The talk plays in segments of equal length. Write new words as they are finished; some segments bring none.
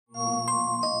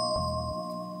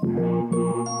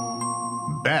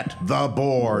Bet the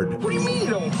board. What do you mean you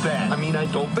don't bet? I mean,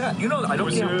 I don't bet. You know, I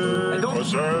don't gamble. I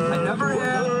don't. I never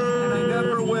have, and I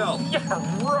never will.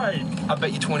 Yeah, right. I'll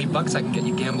bet you $20 I can get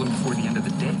you gambling before the end of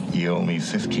the day. You owe me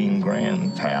 15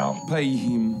 grand, pal. Pay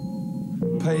him.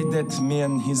 Pay that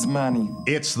man his money.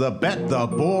 It's the Bet the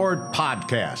Board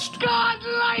podcast. God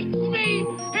likes me.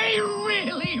 He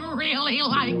really, really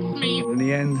likes me. In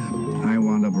the end, I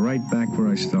wound up right back where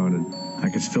I started. I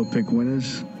could still pick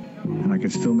winners, and I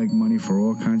could still make money for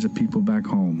all kinds of people back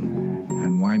home.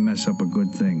 And why mess up a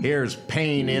good thing? Here's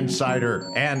Payne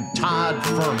Insider and Todd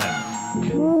Fuhrman.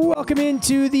 Welcome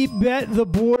into the Bet the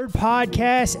Board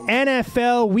podcast,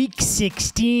 NFL Week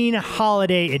 16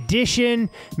 Holiday Edition.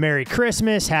 Merry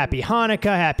Christmas, Happy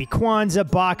Hanukkah, Happy Kwanzaa,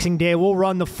 Boxing Day. We'll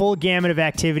run the full gamut of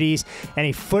activities and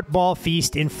a football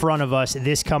feast in front of us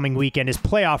this coming weekend as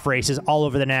playoff races all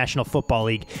over the National Football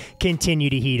League continue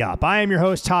to heat up. I am your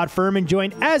host, Todd Fuhrman,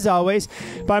 joined as always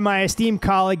by my esteemed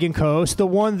colleague and co-host, the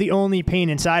one, the only Payne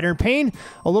Insider. And Payne,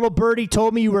 a little birdie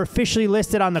told me you were officially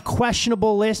listed on the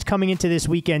questionable list coming into this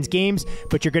weekend's games,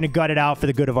 but you're going to gut it out for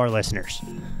the good of our listeners.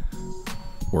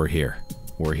 We're here,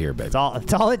 baby.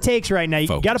 That's all it takes right now.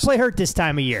 You got to play hurt this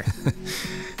time of year.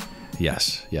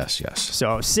 Yes.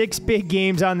 So 6 big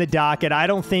games on the docket. I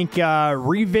don't think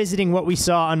revisiting what we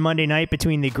saw on Monday night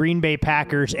between the Green Bay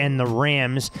Packers and the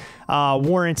Rams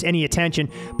warrants any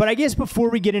attention. But I guess before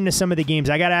we get into some of the games,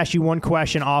 I got to ask you one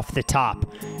question off the top.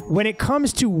 When it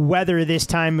comes to weather this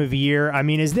time of year, I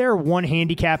mean, is there one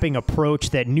handicapping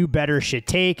approach that new bettors should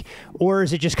take, or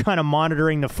is it just kind of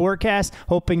monitoring the forecast,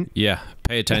 hoping? Yeah,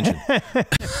 pay attention. I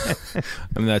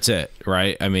mean, that's it,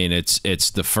 right? I mean, it's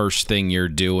the first thing you're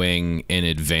doing in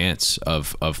advance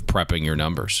of prepping your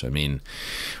numbers. I mean,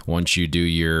 once you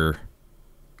do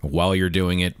while you're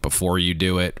doing it, before you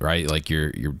do it, right? Like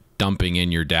you're dumping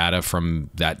in your data from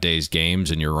that day's games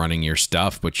and you're running your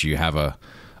stuff, but you have a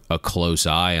close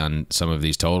eye on some of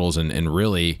these totals, and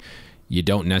really you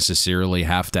don't necessarily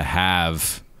have to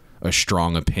have a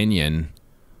strong opinion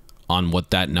on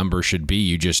what that number should be.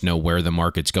 You just know where the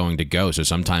market's going to go. So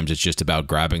sometimes it's just about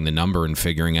grabbing the number and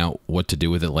figuring out what to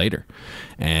do with it later.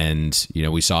 And,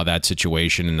 we saw that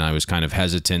situation, and I was kind of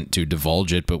hesitant to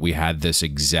divulge it, but we had this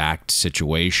exact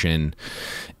situation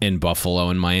in Buffalo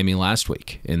and Miami last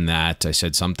week, in that I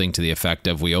said something to the effect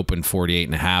of, we opened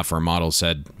 48.5. Our model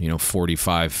said,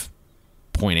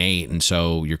 45.8. And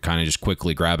so you're kind of just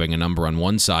quickly grabbing a number on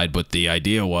one side. But the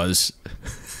idea was,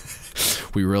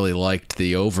 we really liked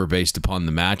the over based upon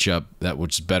the matchup that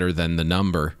was better than the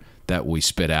number that we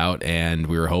spit out, and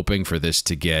we were hoping for this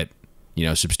to get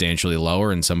substantially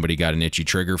lower, and somebody got an itchy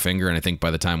trigger finger. And I think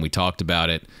by the time we talked about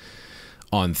it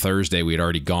on Thursday, we had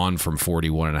already gone from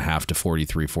 41.5 to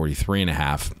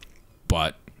 43.5,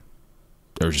 but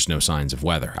there's just no signs of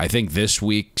weather. I think this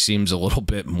week seems a little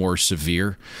bit more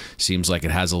severe, seems like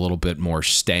it has a little bit more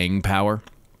staying power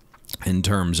in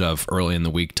terms of early in the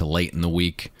week to late in the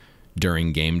week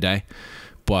during game day.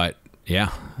 But yeah,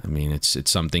 I mean, it's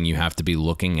something you have to be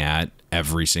looking at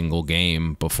every single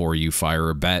game before you fire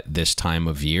a bet this time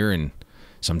of year. And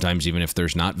sometimes even if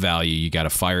there's not value, you got to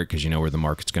fire it because you know where the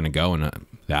market's going to go. And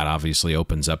that obviously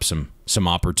opens up some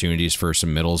opportunities for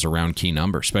some middles around key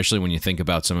numbers, especially when you think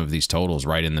about some of these totals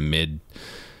right in the mid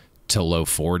to low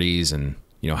 40s, and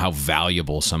how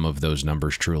valuable some of those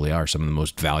numbers truly are, some of the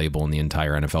most valuable in the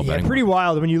entire NFL betting. Pretty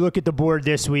wild when you look at the board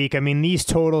this week. I mean, these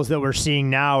totals that we're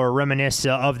seeing now are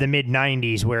reminiscent of the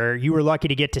mid-90s, where you were lucky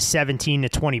to get to 17 to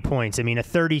 20 points. I mean, a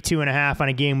 32.5 on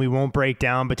a game we won't break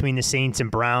down between the Saints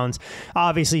and Browns.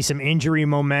 Obviously, some injury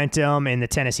momentum in the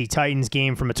Tennessee Titans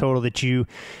game from a total that you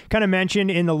kind of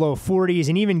mentioned in the low 40s,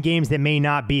 and even games that may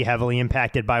not be heavily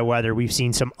impacted by weather. We've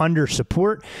seen some under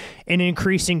support, an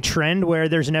increasing trend where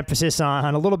there's an emphasis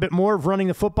on a little bit more of running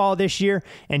the football this year,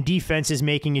 and defenses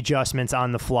making adjustments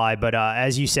on the fly. But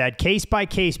as you said, case by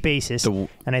case basis, and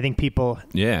I think people.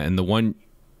 Yeah, and the one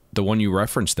you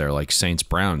referenced there, like Saints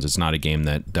Browns, it's not a game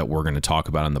that we're going to talk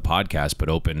about on the podcast, but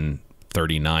open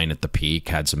 39 at the peak,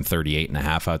 had some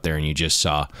 38.5 out there, and you just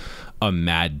saw a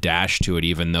mad dash to it.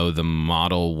 Even though the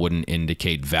model wouldn't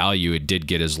indicate value, it did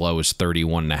get as low as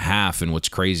 31.5. And what's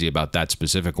crazy about that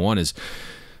specific one is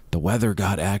the weather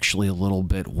got actually a little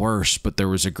bit worse, but there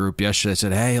was a group yesterday that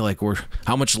said, hey,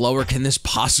 how much lower can this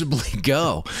possibly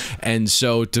go? And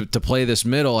so to play this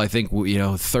middle, I think,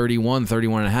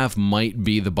 31.5 might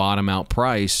be the bottom out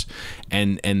price.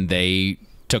 And they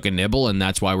took a nibble, and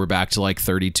that's why we're back to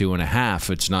 32.5.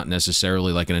 It's not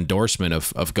necessarily like an endorsement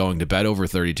of going to bet over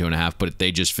 32.5, but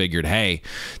they just figured, hey,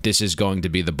 this is going to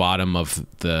be the bottom of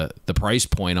the price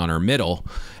point on our middle.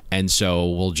 And so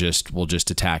we'll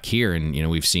just attack here. And,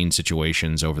 we've seen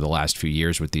situations over the last few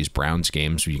years with these Browns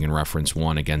games. You can reference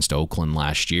one against Oakland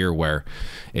last year where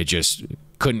it just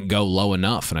couldn't go low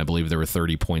enough. And I believe there were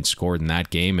 30 points scored in that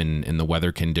game, and the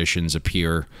weather conditions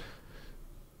appear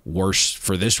worse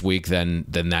for this week than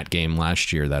that game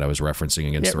last year that I was referencing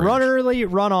against the Raiders. Run early,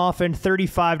 run often,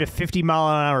 35 to 50 mile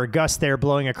an hour gusts there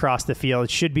blowing across the field.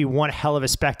 It should be one hell of a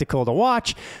spectacle to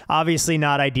watch. Obviously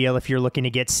not ideal if you're looking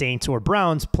to get Saints or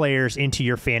Browns players into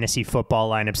your fantasy football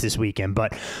lineups this weekend.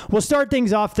 But we'll start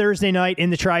things off Thursday night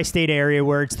in the tri-state area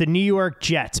where it's the New York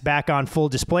Jets back on full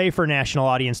display for a national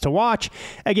audience to watch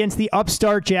against the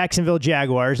upstart Jacksonville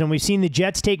Jaguars. And we've seen the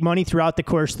Jets take money throughout the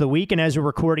course of the week. And as we're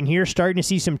recording here, starting to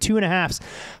see some 2.5s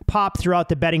pop throughout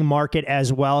the betting market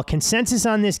as well. Consensus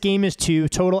on this game is 2,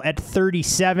 total at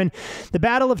 37. The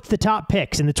battle of the top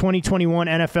picks in the 2021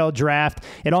 NFL draft.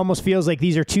 It almost feels like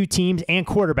these are two teams and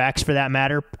quarterbacks for that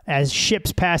matter as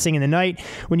ships passing in the night.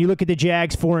 When you look at the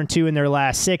Jags 4-2 in their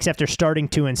last 6 after starting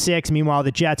 2-6. Meanwhile,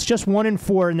 the Jets just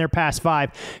 1-4 in their past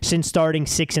 5 since starting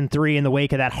 6-3 in the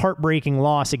wake of that heartbreaking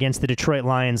loss against the Detroit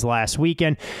Lions last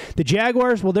weekend. The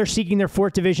Jaguars, well, they're seeking their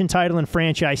 4th division title in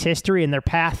franchise history, and their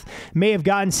path may have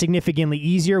gotten significantly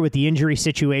easier with the injury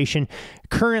situation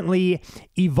currently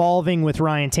evolving with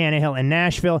Ryan Tannehill in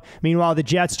Nashville. Meanwhile, the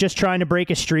Jets just trying to break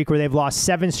a streak where they've lost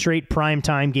 7 straight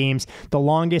primetime games, the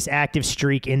longest active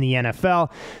streak in the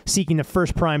NFL, seeking the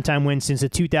first primetime win since the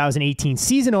 2018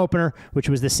 season opener, which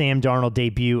was the Sam Darnold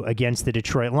debut against the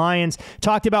Detroit Lions.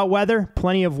 Talked about weather,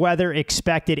 plenty of weather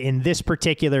expected in this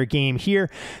particular game here.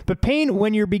 But Payne,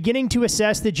 when you're beginning to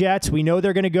assess the Jets, we know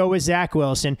they're going to go with Zach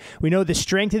Wilson. We know the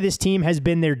strength of this team has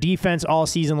been their defense all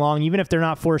season long, even if they're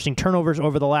not forcing turnovers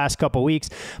over the last couple weeks.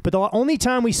 But the only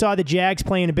time we saw the Jags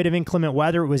play in a bit of inclement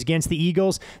weather was against the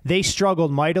Eagles. They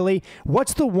struggled mightily.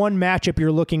 What's the one matchup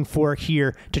you're looking for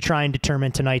here to try and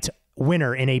determine tonight's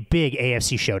winner in a big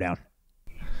AFC showdown?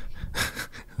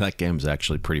 That game's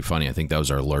actually pretty funny. I think that was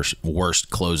our worst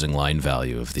closing line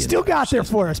value of the Still got there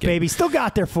for us, baby. Still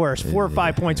got there for us. 4 or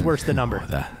 5 points worse than number.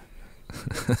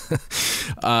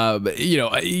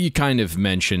 You kind of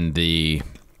mentioned the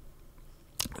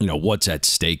what's at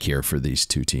stake here for these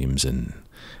two teams, and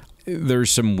there's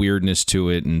some weirdness to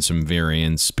it and some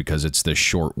variance because it's this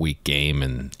short week game,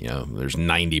 and there's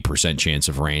 90% chance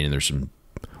of rain, and there's some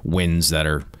winds that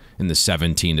are in the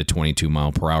 17 to 22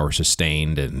 mile per hour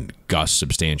sustained and gusts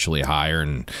substantially higher.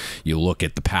 And you look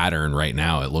at the pattern right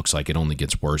now, it looks like it only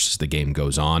gets worse as the game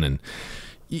goes on. And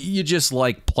you just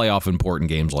like playoff important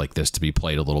games like this to be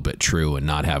played a little bit true and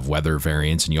not have weather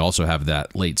variance. And you also have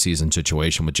that late season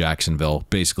situation with Jacksonville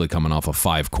basically coming off a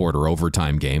 5-quarter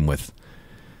overtime game with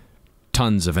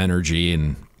tons of energy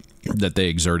and that they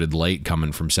exerted late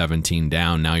coming from 17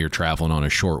 down. Now you're traveling on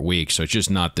a short week. So it's just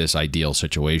not this ideal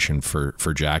situation for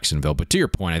Jacksonville. But to your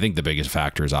point, I think the biggest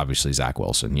factor is obviously Zach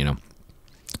Wilson.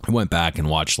 I went back and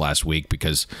watched last week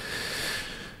because,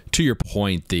 to your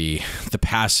point, the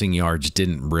passing yards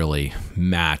didn't really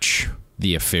match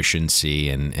the efficiency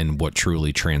and what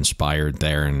truly transpired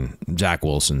there. And Zach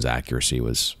Wilson's accuracy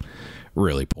was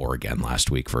really poor again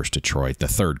last week versus Detroit. The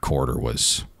third quarter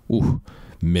was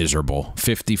miserable.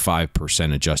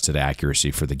 55% adjusted accuracy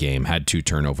for the game. Had 2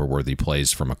 turnover-worthy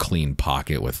plays from a clean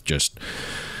pocket with just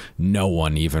no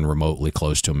one even remotely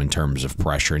close to him in terms of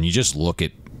pressure. And you just look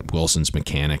at Wilson's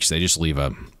mechanics. They just leave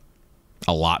a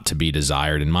lot to be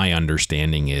desired. And my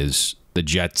understanding is the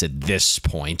Jets at this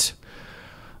point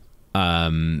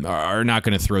are not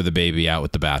going to throw the baby out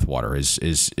with the bathwater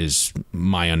is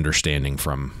my understanding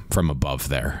from above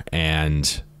there.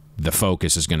 And the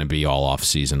focus is going to be all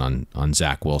offseason on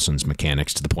Zach Wilson's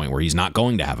mechanics to the point where he's not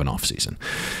going to have an offseason.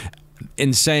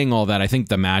 In saying all that, I think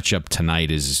the matchup tonight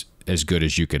is as good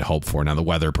as you could hope for. Now, the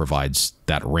weather provides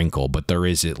that wrinkle, but there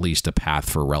is at least a path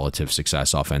for relative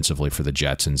success offensively for the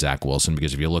Jets and Zach Wilson,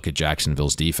 because if you look at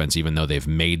Jacksonville's defense, even though they've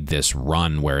made this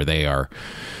run where they are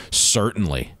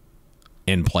certainly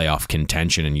in playoff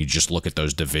contention, and you just look at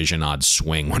those division odds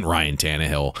swing when Ryan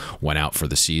Tannehill went out for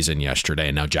the season yesterday,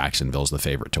 and now Jacksonville's the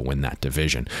favorite to win that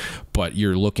division. But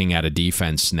you're looking at a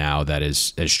defense now that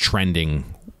is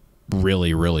trending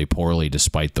really, really poorly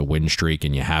despite the win streak,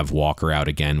 and you have Walker out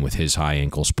again with his high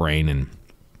ankle sprain, and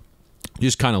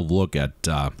just kind of look at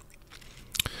the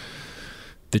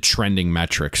trending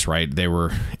metrics, right? They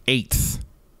were 8th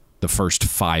the first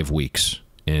 5 weeks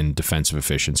in defensive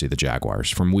efficiency, the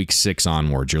Jaguars. From week 6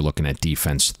 onwards, you're looking at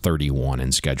defense 31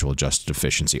 in schedule adjusted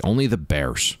efficiency. Only the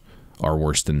Bears are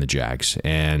worse than the Jags.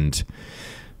 And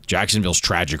Jacksonville's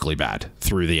tragically bad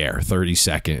through the air,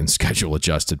 32nd in schedule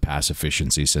adjusted pass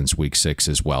efficiency since week 6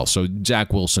 as well. So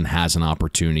Zach Wilson has an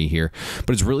opportunity here,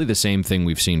 but it's really the same thing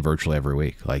we've seen virtually every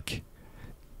week. Like,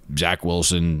 Zach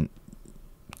Wilson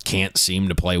can't seem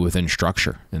to play within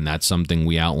structure, and that's something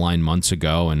we outlined months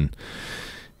ago and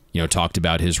talked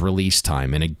about his release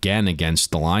time. And again,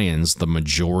 against the Lions, the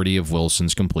majority of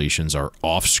Wilson's completions are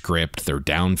off script. They're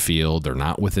downfield. They're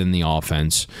not within the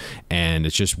offense. And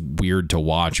it's just weird to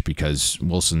watch because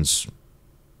Wilson's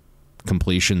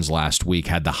completions last week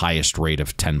had the highest rate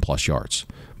of 10+ yards.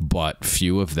 But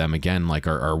few of them, again,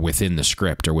 are within the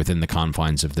script or within the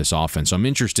confines of this offense. So I'm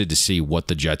interested to see what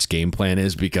the Jets' game plan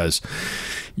is, because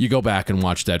you go back and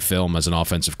watch that film as an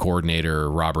offensive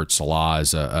coordinator, Robert Saleh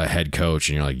as a head coach,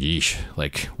 and you're like, yeesh,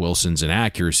 like Wilson's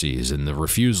inaccuracies and the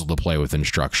refusal to play within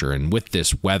structure. And with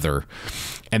this weather,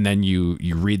 and then you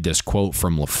read this quote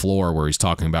from LaFleur where he's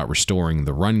talking about restoring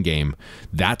the run game,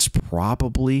 that's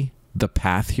probably the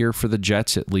path here for the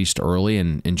Jets, at least early,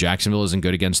 and Jacksonville isn't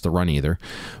good against the run either.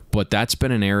 But that's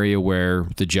been an area where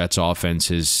the Jets offense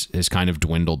has kind of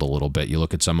dwindled a little bit. You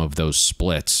look at some of those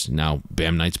splits. Now,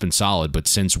 Bam Knight's been solid, but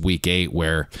since week 8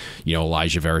 where,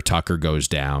 Elijah Vera Tucker goes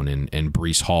down and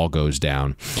Breece Hall goes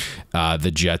down,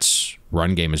 the Jets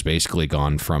run game has basically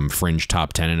gone from fringe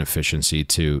top 10 in efficiency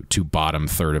to bottom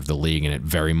third of the league, and it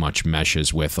very much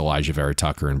meshes with Elijah Vera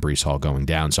Tucker and Breece Hall going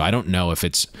down. So I don't know if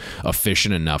it's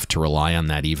efficient enough to rely on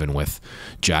that even with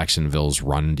Jacksonville's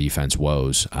run defense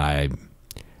woes.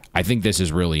 I think this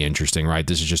is really interesting, right?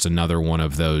 This is just another one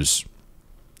of those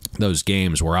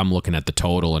games where I'm looking at the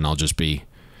total, and I'll just be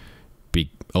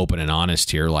open and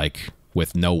honest here, like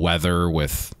with no weather,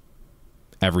 with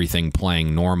everything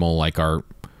playing normal, like our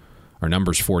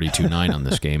number's 42-9 on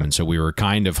this game. And so we were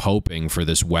kind of hoping for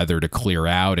this weather to clear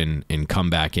out and come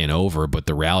back in over. But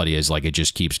the reality is, like, it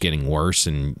just keeps getting worse.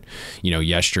 And,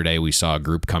 yesterday we saw a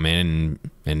group come in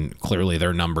and clearly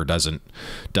their number doesn't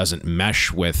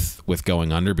mesh with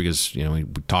going under, because, we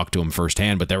talked to them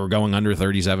firsthand, but they were going under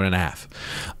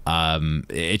 37.5.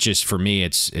 It just, for me,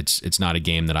 it's not a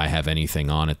game that I have anything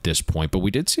on at this point, but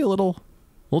we did see a little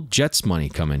Jets money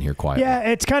come in here quietly. Yeah,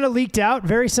 it's kind of leaked out.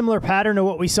 Very similar pattern to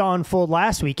what we saw unfold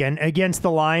last weekend against the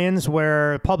Lions,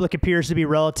 where public appears to be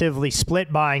relatively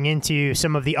split buying into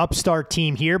some of the upstart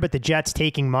team here, but the Jets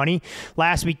taking money.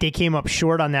 Last week, they came up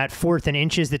short on that 4th and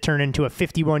inches that turned into a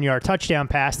 51-yard touchdown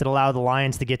pass that allowed the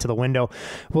Lions to get to the window.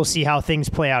 We'll see how things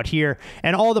play out here.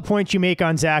 And all the points you make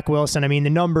on Zach Wilson, I mean, the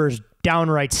numbers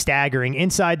downright staggering.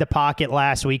 Inside the pocket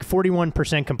last week,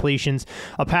 41% completions,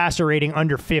 a passer rating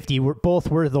under 50.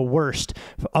 Both were the worst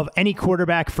of any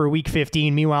quarterback for week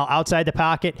 15. Meanwhile, outside the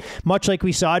pocket, much like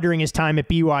we saw during his time at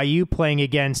BYU, playing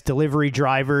against delivery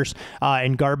drivers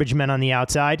and garbage men on the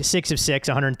outside, 6 of 6,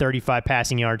 135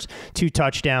 passing yards, 2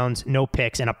 touchdowns, no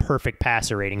picks, and a perfect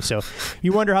passer rating. So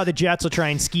you wonder how the Jets will try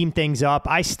and scheme things up.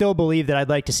 I still believe that I'd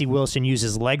like to see Wilson use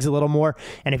his legs a little more,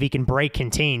 and if he can break,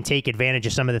 contain, take advantage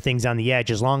of some of the things on the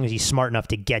edge, as long as he's smart enough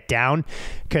to get down,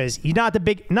 because he's not the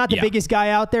biggest guy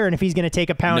out there, and if he's going to take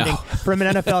a pounding from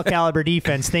an NFL caliber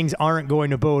defense, things aren't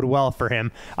going to bode well for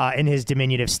him in his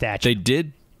diminutive stature. They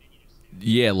did.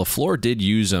 Yeah, LaFleur did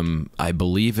use him. I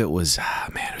believe it was,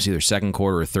 it was either second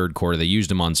quarter or third quarter. They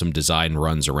used him on some design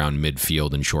runs around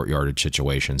midfield and short yardage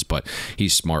situations, but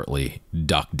he's smartly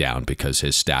ducked down because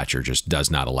his stature just does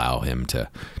not allow him to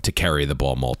carry the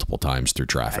ball multiple times through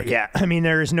traffic. Yeah, I mean,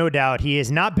 there is no doubt. He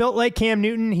is not built like Cam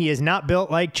Newton. He is not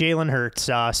built like Jalen Hurts.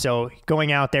 So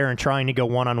going out there and trying to go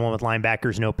one-on-one with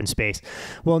linebackers in open space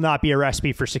will not be a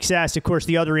recipe for success. Of course,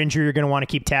 the other injury you're going to want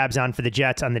to keep tabs on for the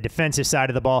Jets on the defensive side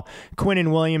of the ball,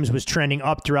 Quinnen Williams was trending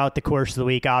up throughout the course of the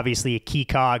week, obviously a key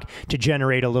cog to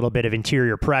generate a little bit of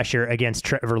interior pressure against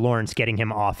Trevor Lawrence, getting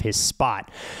him off his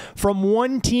spot. From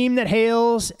one team that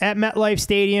hails at MetLife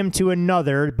Stadium to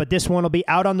another, but this one will be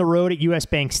out on the road at US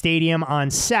Bank Stadium on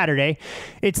Saturday.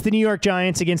 It's the New York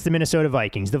Giants against the Minnesota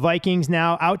Vikings. The Vikings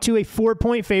now out to a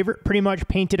 4-point favorite, pretty much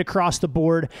painted across the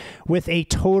board with a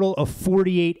total of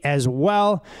 48 as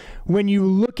well. When you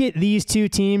look at these two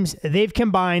teams, they've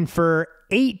combined for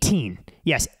 18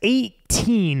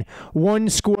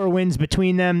 one-score wins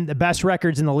between them. The best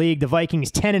records in the league. The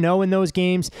Vikings 10-0 in those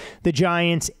games. The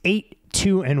Giants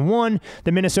 8-2-1.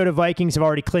 The Minnesota Vikings have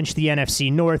already clinched the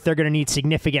NFC North. They're going to need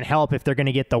significant help if they're going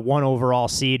to get the 1 overall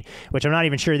seed, which I'm not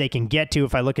even sure they can get to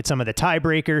if I look at some of the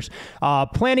tiebreakers.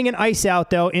 Planning an ice out,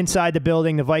 though, inside the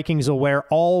building. The Vikings will wear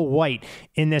all white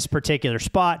in this particular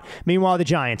spot. Meanwhile, the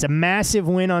Giants, a massive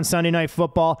win on Sunday Night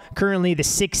Football, currently the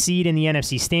 6th seed in the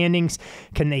NFC standings.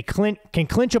 Can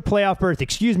clinch a playoff berth,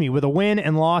 with a win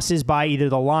and losses by either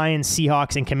the Lions,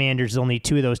 Seahawks, and Commanders. They'll need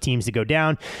 2 of those teams to go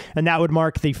down, and that would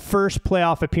mark the first first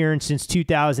playoff appearance since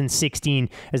 2016,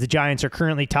 as the Giants are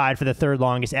currently tied for the third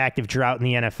longest active drought in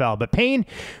the NFL. But Payne,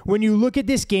 when you look at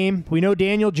this game, we know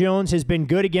Daniel Jones has been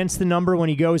good against the number when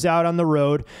he goes out on the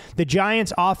road. The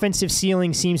Giants' offensive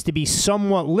ceiling seems to be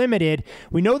somewhat limited.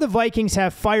 We know the Vikings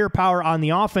have firepower on the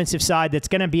offensive side that's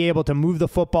going to be able to move the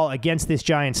football against this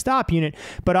Giants stop unit.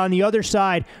 But on the other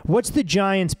side, what's the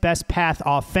Giants' best path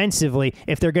offensively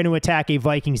if they're going to attack a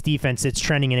Vikings defense that's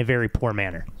trending in a very poor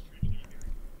manner?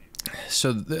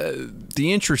 So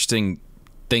the interesting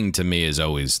thing to me is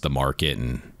always the market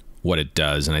and what it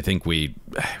does. And I think was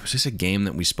this a game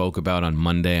that we spoke about on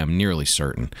Monday? I'm nearly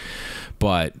certain.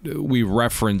 But we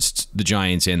referenced the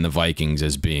Giants and the Vikings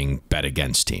as being bet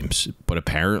against teams. But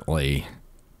apparently,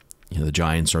 the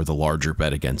Giants are the larger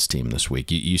bet against team this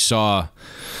week. You saw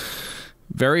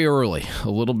very early a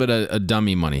little bit of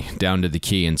dummy money down to the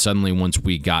key, and suddenly once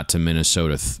we got to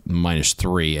Minnesota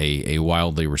 -3, a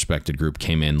wildly respected group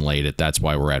came in late. That's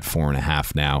why we're at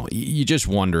 4.5 now. You just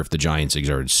wonder if the Giants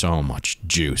exerted so much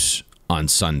juice on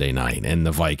Sunday night, and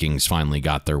the Vikings finally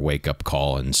got their wake-up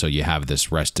call, and so you have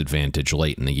this rest advantage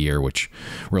late in the year, which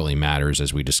really matters,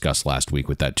 as we discussed last week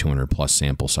with that 200-plus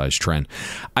sample size trend.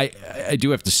 I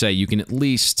do have to say, you can at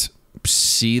least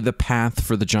see the path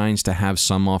for the Giants to have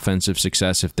some offensive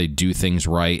success if they do things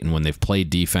right, and when they've played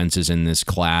defenses in this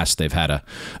class, they've had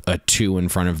a 2 in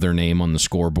front of their name on the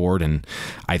scoreboard, and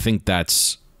I think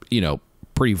that's,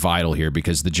 pretty vital here,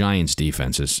 because the Giants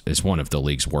defense is one of the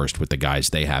league's worst with the guys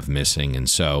they have missing, and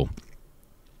so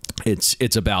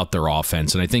it's about their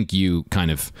offense. And I think you kind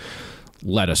of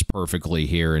led us perfectly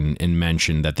here and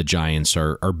mentioned that the Giants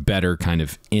are better kind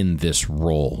of in this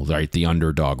role, right? The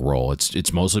underdog role.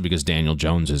 It's mostly because Daniel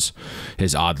Jones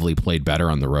has oddly played better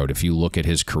on the road. If you look at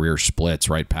his career splits,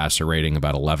 right, passer rating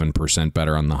about 11%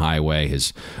 better on the highway.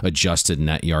 His adjusted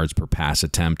net yards per pass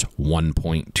attempt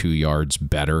 1.2 yards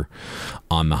better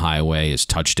on the highway. His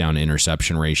touchdown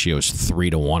interception ratio is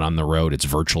 3-1 on the road. It's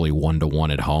virtually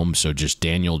 1-1 at home. So just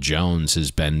Daniel Jones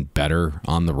has been better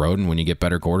on the road, and when you get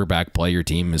better quarterback play, your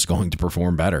team is going to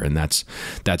perform better, and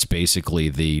that's basically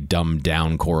the dumbed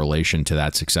down correlation to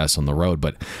that success on the road.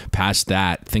 But past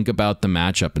that, think about the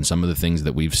matchup and some of the things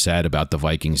that we've said about the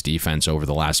Vikings defense over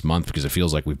the last month, because it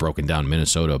feels like we've broken down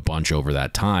Minnesota a bunch over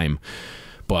that time.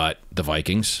 But the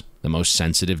Vikings, the most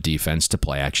sensitive defense to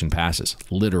play action passes,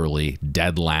 literally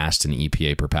dead last in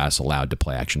EPA per pass allowed to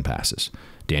play action passes.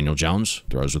 Daniel Jones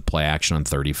throws with play action on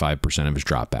 35% of his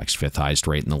dropbacks, 5th highest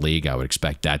rate in the league. I would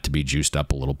expect that to be juiced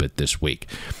up a little bit this week.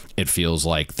 It feels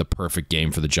like the perfect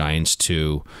game for the Giants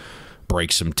to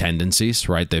break some tendencies,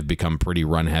 right? They've become pretty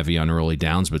run heavy on early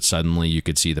downs, but suddenly you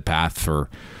could see the path for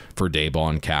Daboll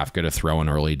and Kafka to throw in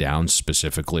early downs,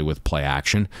 specifically with play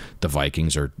action. The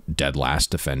Vikings are dead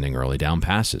last defending early down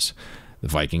passes. The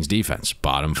Vikings defense,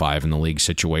 bottom 5 in the league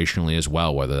situationally as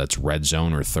well, whether that's red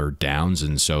zone or third downs.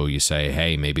 And so you say,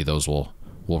 hey, maybe those will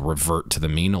revert to the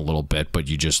mean a little bit, but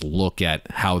you just look at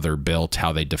how they're built,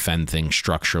 how they defend things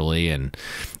structurally, and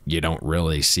you don't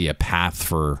really see a path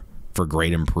for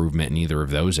great improvement in either of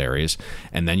those areas.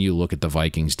 And then you look at the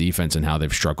Vikings defense and how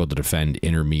they've struggled to defend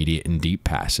intermediate and deep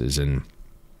passes. And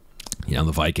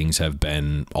the Vikings have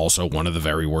been also one of the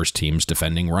very worst teams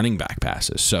defending running back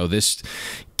passes. So this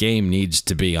game needs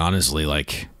to be, honestly,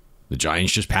 like the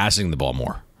Giants just passing the ball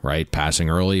more, right? Passing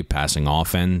early, passing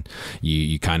often.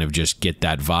 You kind of just get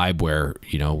that vibe where,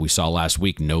 we saw last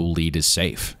week, no lead is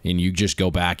safe. And you just go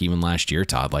back even last year,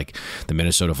 Todd, like the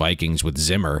Minnesota Vikings with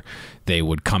Zimmer, they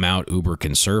would come out uber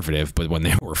conservative, but when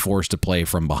they were forced to play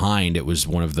from behind, it was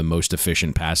one of the most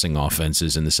efficient passing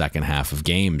offenses in the second half of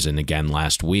games. And again,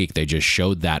 last week, they just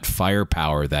showed that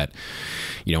firepower that,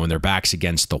 when their back's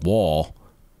against the wall,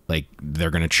 like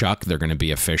they're going to chuck, they're going to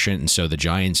be efficient. And so the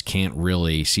Giants can't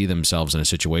really see themselves in a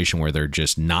situation where they're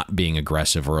just not being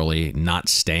aggressive early, not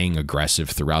staying aggressive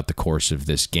throughout the course of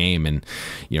this game. And,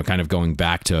 kind of going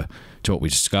back to what we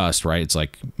discussed, right? It's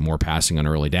like more passing on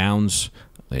early downs,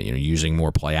 using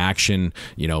more play action,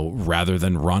 rather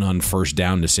than run on first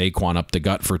down to Saquon up the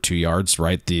gut for 2 yards,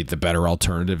 right? The better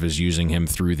alternative is using him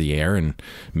through the air. And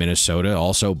Minnesota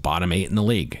also bottom 8 in the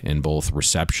league in both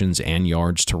receptions and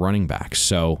yards to running backs.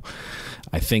 So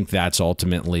I think that's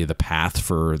ultimately the path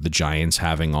for the Giants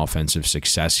having offensive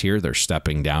success here. They're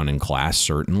stepping down in class,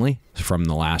 certainly, from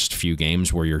the last few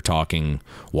games where you're talking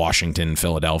Washington,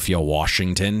 Philadelphia,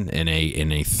 Washington in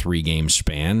a 3-game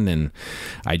span. And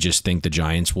I just think the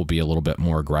Giants will be a little bit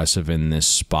more aggressive in this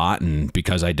spot. And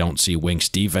because I don't see Wink's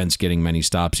defense getting many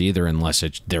stops either, unless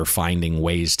they're finding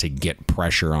ways to get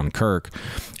pressure on Kirk,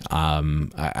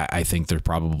 I think there'll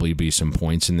probably be some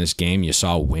points in this game. You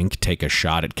saw Wink take a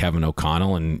shot at Kevin O'Connell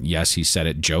O'Connell, and yes, he said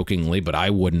it jokingly, but I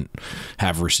wouldn't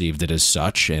have received it as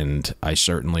such, and I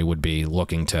certainly would be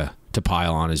looking to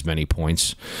pile on as many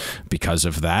points because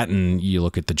of that. And you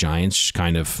look at the Giants,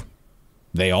 kind of,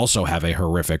 they also have a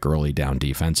horrific early down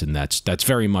defense, and that's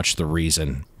very much the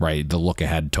reason, right? The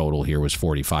look-ahead total here was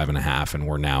 45.5, and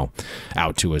we're now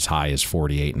out to as high as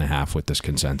 48.5 with this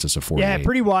consensus of 48. Yeah,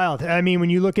 pretty wild. I mean, when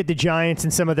you look at the Giants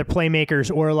and some of their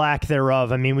playmakers or lack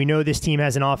thereof, I mean, we know this team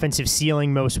has an offensive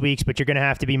ceiling most weeks, but you're going to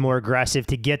have to be more aggressive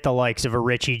to get the likes of a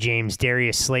Richie James,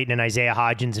 Darius Slayton, and Isaiah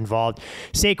Hodgins involved.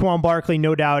 Saquon Barkley,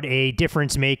 no doubt a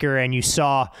difference maker, and you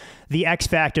saw the X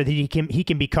factor that he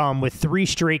can become with 3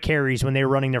 straight carries when they were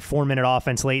running their 4-minute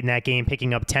offense late in that game,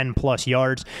 picking up 10-plus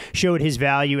yards, showed his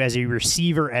value as a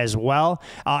receiver as well,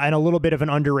 and a little bit of an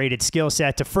underrated skill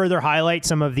set to further highlight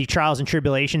some of the trials and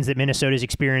tribulations that Minnesota's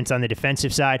experienced on the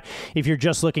defensive side. If you're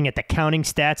just looking at the counting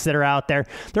stats that are out there,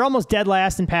 they're almost dead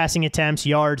last in passing attempts,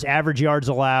 yards, average yards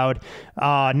allowed,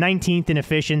 19th in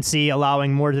efficiency,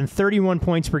 allowing more than 31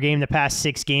 points per game the past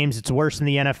 6 games. It's worse than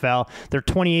the NFL. They're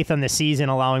 28th on the season,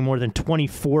 allowing more than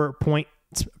 24 points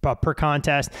per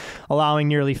contest, allowing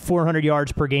nearly 400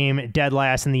 yards per game, dead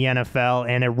last in the NFL,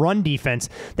 and a run defense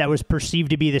that was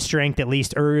perceived to be the strength, at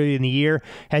least early in the year,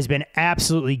 has been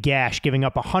absolutely gashed, giving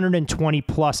up 120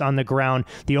 plus on the ground,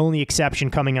 the only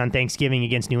exception coming on Thanksgiving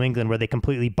against New England, where they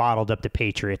completely bottled up the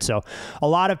Patriots. So a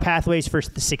lot of pathways for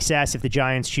success if the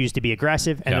Giants choose to be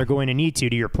aggressive, and they're going to need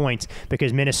to your points,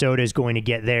 because Minnesota is going to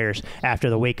get theirs after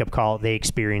the wake-up call they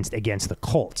experienced against the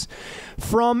Colts.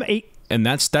 And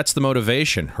that's the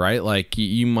motivation, right? Like,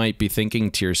 you might be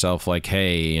thinking to yourself, like,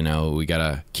 hey, you know, we got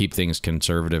to keep things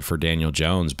conservative for Daniel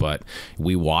Jones, but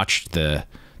we watched the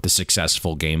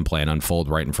successful game plan unfold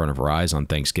right in front of our eyes on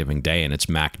Thanksgiving Day, and it's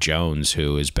Mac Jones,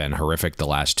 who has been horrific the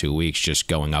last 2 weeks, just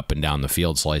going up and down the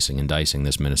field, slicing and dicing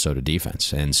this Minnesota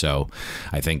defense. And so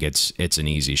I think it's an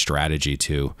easy strategy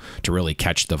to really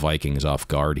catch the Vikings off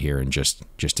guard here and just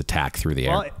attack through the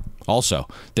air. Also,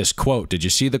 this quote, did you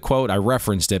see the quote? I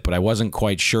referenced it, but I wasn't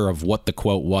quite sure of what the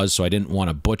quote was, so I didn't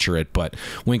want to butcher it. But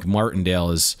Wink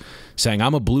Martindale is saying,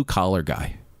 I'm a blue-collar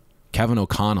guy. Kevin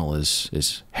O'Connell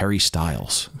is Harry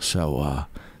Styles. So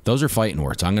those are fighting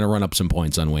words. I'm going to run up some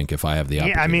points on Wink if I have the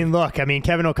opportunity. Yeah,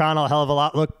 Kevin O'Connell, a hell of a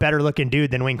lot better looking dude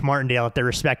than Wink Martindale at their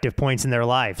respective points in their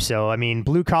life. So, I mean,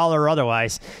 blue collar or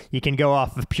otherwise, you can go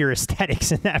off of pure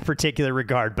aesthetics in that particular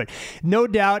regard. But no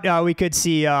doubt we could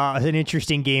see an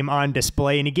interesting game on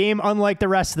display, and a game unlike the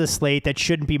rest of the slate that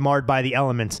shouldn't be marred by the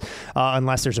elements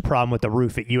unless there's a problem with the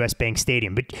roof at US Bank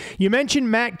Stadium. But you mentioned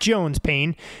Mac Jones,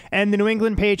 Payne, and the New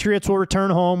England Patriots will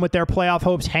return home with their playoff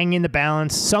hopes hanging in the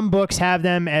balance. Some books have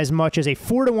them as much as a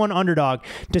 4-1 underdog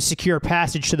to secure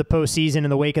passage to the postseason in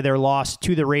the wake of their loss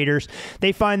to the Raiders.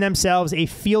 They find themselves a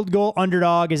field goal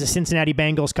underdog as the Cincinnati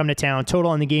Bengals come to town. Total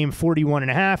on the game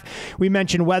 41.5. We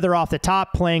mentioned weather off the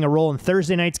top playing a role in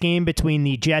Thursday night's game between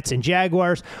the Jets and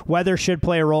Jaguars. Weather should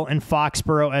play a role in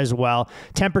Foxborough as well.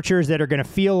 Temperatures that are going to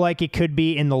feel like it could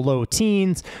be in the low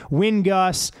teens. Wind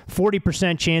gusts,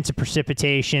 40% chance of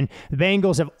precipitation. The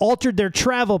Bengals have altered their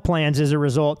travel plans as a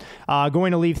result,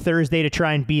 going to leave Thursday to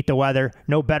try and beat the weather.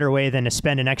 No better way than to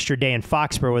spend an extra day in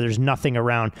Foxborough where there's nothing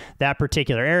around that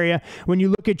particular area. When you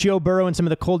look at Joe Burrow and some of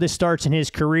the coldest starts in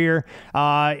his career,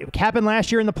 it happened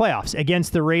last year in the playoffs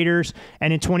against the Raiders,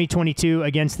 and in 2022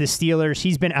 against the Steelers.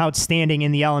 He's been outstanding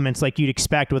in the elements like you'd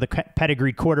expect with a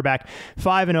pedigreed quarterback.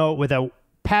 5-0 with a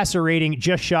passer rating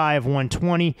just shy of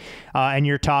 120, and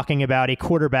you're talking about a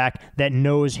quarterback that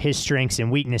knows his strengths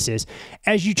and weaknesses.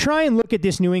 As you try and look at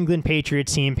this New England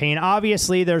Patriots team, Payne,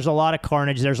 obviously there's a lot of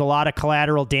carnage. There's a lot of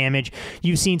collateral damage.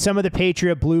 You've seen some of the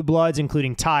Patriot blue bloods,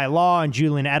 including Ty Law and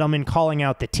Julian Edelman, calling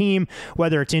out the team,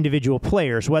 whether it's individual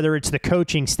players, whether it's the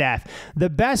coaching staff. The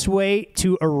best way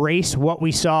to erase what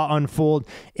we saw unfold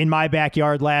in my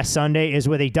backyard last Sunday is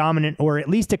with a dominant or at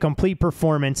least a complete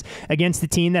performance against the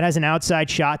team that has an outside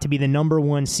shot to be the number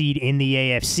 1 seed in the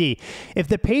AFC. If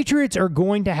the Patriots are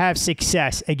going to have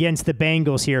success against the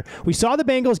Bengals here, we saw the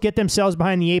Bengals get themselves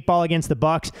behind the 8 ball against the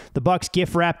Bucs. The Bucs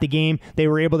gift wrapped the game. They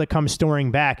were able to come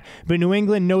storing back. But New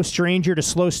England, no stranger to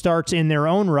slow starts in their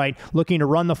own right, looking to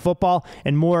run the football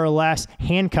and more or less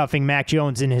handcuffing Mac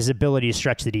Jones in his ability to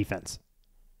stretch the defense.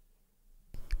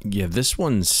 Yeah, there's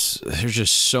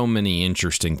just so many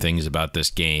interesting things about this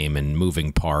game and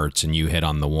moving parts, and you hit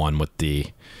on the one with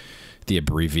the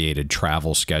abbreviated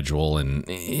travel schedule. And,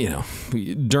 you know,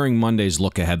 during Monday's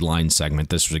look ahead line segment,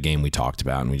 this was a game we talked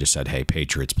about, and we just said, hey,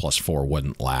 Patriots +4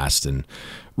 wouldn't last. And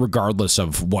regardless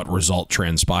of what result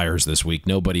transpires this week,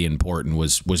 nobody important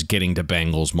was getting to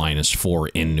Bengals -4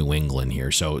 in New England here.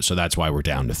 So that's why we're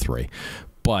down to 3.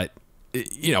 But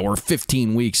we're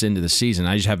 15 weeks into the season.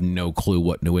 I just have no clue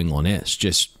what New England is.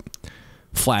 Just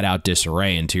flat out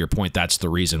disarray. And to your point, that's the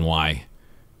reason why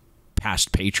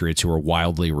past Patriots who are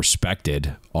wildly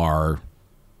respected are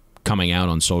coming out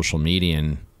on social media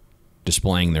and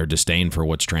displaying their disdain for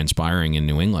what's transpiring in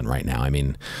New England right now. I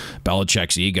mean,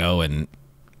 Belichick's ego and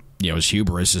his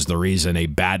hubris is the reason a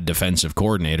bad defensive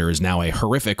coordinator is now a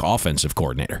horrific offensive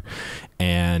coordinator.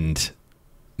 And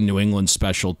New England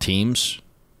special teams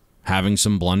having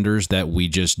some blunders that we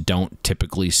just don't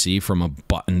typically see from a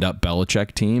buttoned-up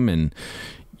Belichick team. And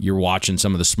you're watching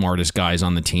some of the smartest guys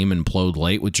on the team implode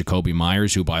late with Jacoby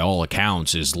Myers, who by all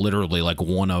accounts is literally like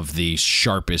one of the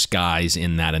sharpest guys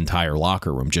in that entire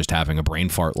locker room, just having a brain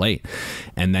fart late.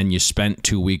 And then you spent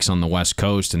 2 weeks on the West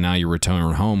Coast, and now you're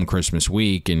returning home Christmas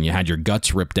week, and you had your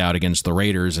guts ripped out against the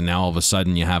Raiders, and now all of a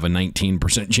sudden you have a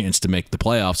 19% chance to make the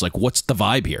playoffs. Like, what's the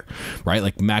vibe here, right?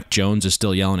 Like, Mac Jones is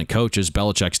still yelling at coaches.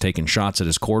 Belichick's taking shots at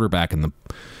his quarterback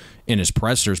in his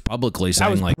pressers publicly,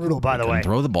 saying, like, brutal, by the way,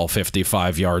 throw the ball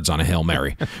 55 yards on a Hail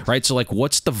Mary, right? So, like,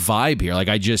 what's the vibe here? Like,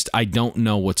 I don't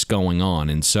know what's going on.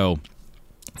 And so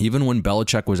even when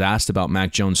Belichick was asked about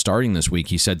Mac Jones starting this week,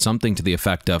 he said something to the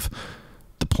effect of,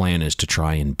 the plan is to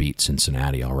try and beat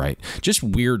Cincinnati, all right? Just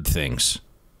weird things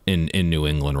in New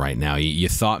England right now. You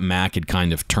thought Mac had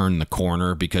kind of turned the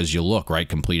corner because you look, right,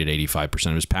 completed 85%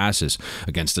 of his passes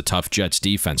against the tough Jets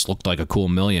defense. Looked like a cool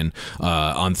million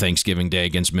on Thanksgiving Day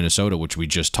against Minnesota, which we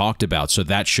just talked about. So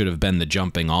that should have been the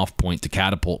jumping off point to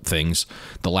catapult things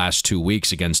the last 2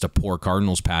 weeks against a poor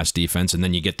Cardinals pass defense. And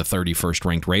then you get the 31st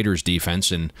ranked Raiders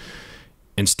defense. And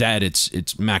instead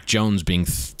it's Mac Jones being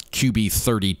QB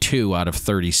 32 out of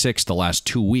 36 the last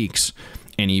 2 weeks.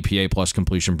 And EPA plus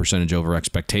completion percentage over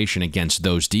expectation against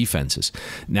those defenses.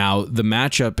 Now, the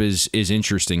matchup is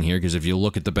interesting here because if you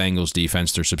look at the Bengals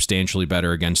defense, they're substantially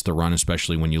better against the run,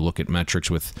 especially when you look at metrics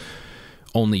with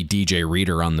only DJ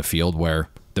Reader on the field, where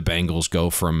the Bengals go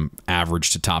from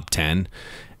average to top 10,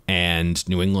 and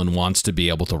New England wants to be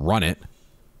able to run it.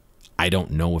 I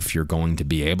don't know if you're going to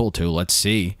be able to. Let's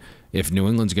see. If New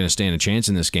England's going to stand a chance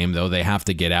in this game, though, they have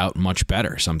to get out much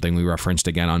better, something we referenced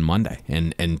again on Monday.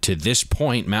 And to this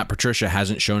point, Matt Patricia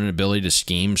hasn't shown an ability to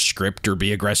scheme, script, or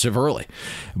be aggressive early.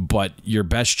 But your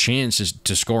best chance is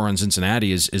to score on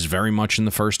Cincinnati is very much in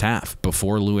the first half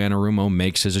before Lou Anarumo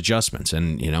makes his adjustments.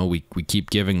 And, we keep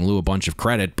giving Lou a bunch of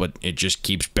credit, but it just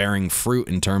keeps bearing fruit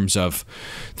in terms of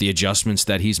the adjustments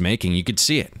that he's making. You could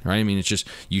see it, right? I mean, it's just,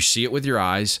 you see it with your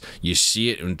eyes, you see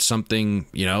it in something,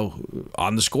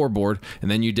 on the scoreboard. And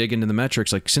then you dig into the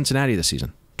metrics, like Cincinnati this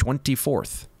season,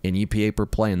 24th in EPA per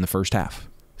play in the first half,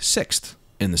 6th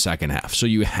in the second half. So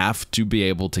you have to be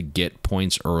able to get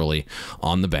points early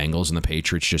on the Bengals, and the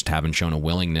Patriots just haven't shown a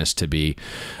willingness to be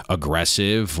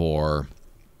aggressive or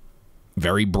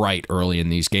very bright early in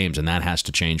these games, and that has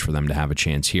to change for them to have a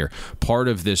chance here. Part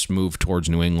of this move towards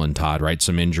New England, Todd, right?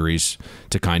 Some injuries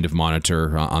to kind of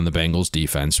monitor on the Bengals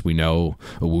defense. We know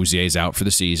Awuzie's out for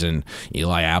the season.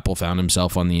 Eli Apple found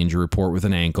himself on the injury report with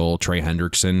an ankle. Trey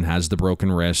Hendrickson has the broken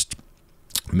wrist,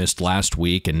 missed last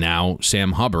week, and now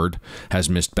Sam Hubbard has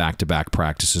missed back-to-back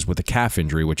practices with a calf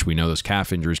injury, which we know those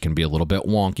calf injuries can be a little bit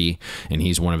wonky, and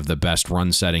he's one of the best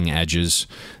run-setting edges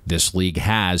this league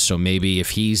has. So maybe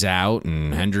if he's out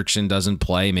and Hendrickson doesn't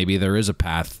play, maybe there is a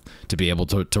path to be able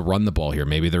to run the ball here.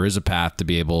 Maybe there is a path to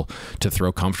be able to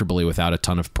throw comfortably without a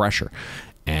ton of pressure.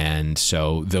 And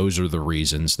so those are the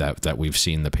reasons that we've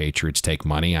seen the Patriots take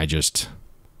money. I just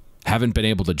haven't been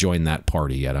able to join that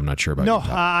party yet. I'm not sure about you. No,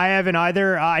 I haven't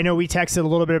either. I know we texted a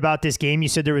little bit about this game. You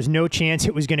said there was no chance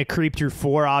it was going to creep through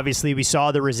 4. Obviously, we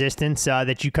saw the resistance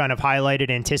that you kind of highlighted,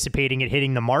 anticipating it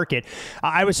hitting the market.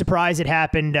 I was surprised it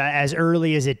happened as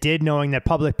early as it did, knowing that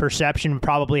public perception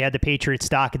probably had the Patriots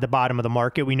stock at the bottom of the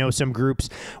market. We know some groups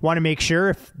want to make sure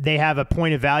if they have a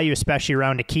point of value, especially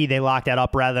around a key, they lock that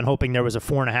up rather than hoping there was a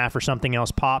 4.5 or something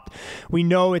else popped. We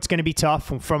know it's going to be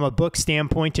tough from a book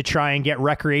standpoint to try and get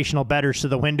recreational bettors to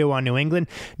the window on New England,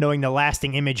 knowing the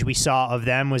lasting image we saw of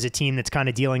them was a team that's kind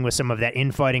of dealing with some of that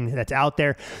infighting that's out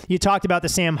there. You talked about the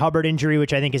Sam Hubbard injury,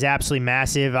 which I think is absolutely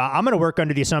massive. I'm going to work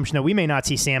under the assumption that we may not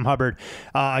see Sam Hubbard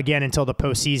again until the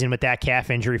postseason with that calf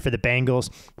injury for the Bengals.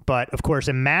 But, of course,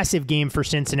 a massive game for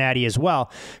Cincinnati as well,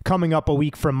 coming up a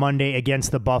week from Monday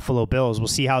against the Buffalo Bills. We'll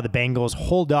see how the Bengals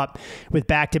hold up with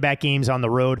back-to-back games on the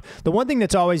road. The one thing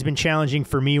that's always been challenging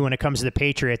for me when it comes to the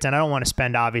Patriots, and I don't want to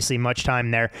spend, obviously, much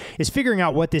time there, is figuring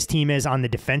out what this team is on the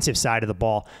defensive side of the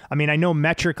ball. I mean, I know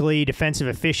metrically, defensive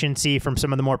efficiency from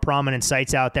some of the more prominent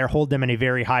sites out there hold them in a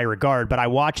very high regard, but I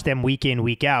watch them week in,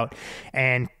 week out,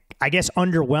 and I guess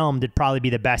underwhelmed would probably be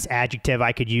the best adjective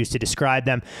I could use to describe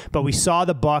them. But we saw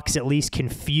the Bucs at least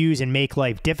confuse and make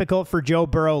life difficult for Joe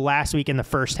Burrow last week in the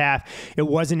first half. It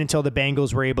wasn't until the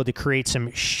Bengals were able to create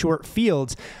some short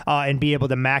fields and be able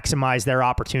to maximize their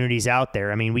opportunities out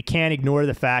there. I mean, we can't ignore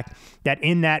the fact that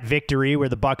in that victory where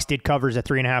the Bucs did cover as a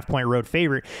 3.5-point road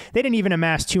favorite, they didn't even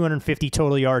amass 250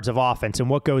 total yards of offense. And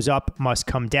what goes up must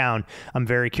come down. I'm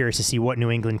very curious to see what New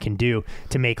England can do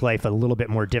to make life a little bit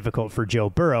more difficult for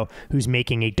Joe Burrow, who's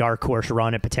making a dark horse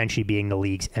run at potentially being the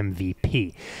league's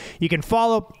MVP. You can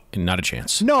follow... Not a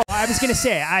chance. No, I was going to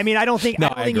say, I mean, I don't think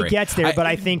it gets there, but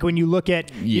I think when you look at,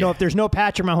 if there's no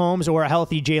Patrick Mahomes or a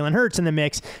healthy Jalen Hurts in the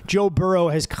mix, Joe Burrow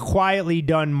has quietly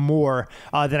done more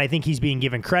than I think he's being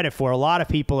given credit for. A lot of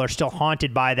people are still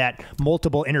haunted by that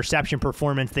multiple interception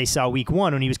performance they saw week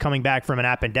 1 when he was coming back from an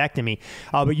appendectomy.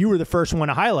 But you were the first one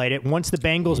to highlight it. Once the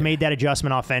Bengals made that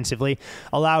adjustment offensively,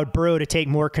 allowed Burrow to take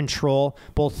more control,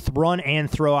 both run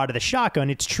and throw out of the shotgun,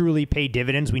 it's truly paid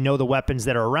dividends. We know the weapons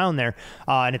that are around there,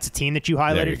 and it's a team that you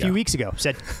highlighted a few weeks ago.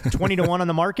 Said 20-1 on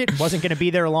the market, wasn't going to be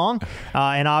there long.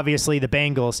 And obviously the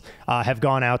Bengals have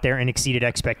gone out there and exceeded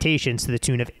expectations to the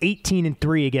tune of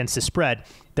 18-3 against the spread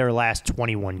their last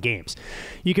 21 games.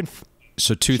 You can...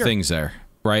 So two things there,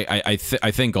 right? I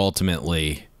think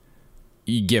ultimately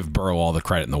you give Burrow all the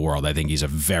credit in the world. I think he's a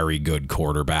very good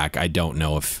quarterback. I don't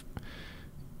know if...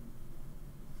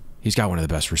 He's got one of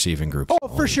the best receiving groups. Oh,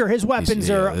 for sure. His weapons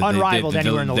are unrivaled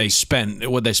anywhere in the league. They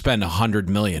spend $100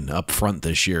 million up front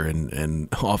this year in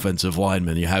offensive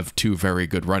linemen. You have two very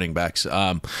good running backs.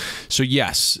 So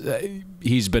yes,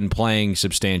 he's been playing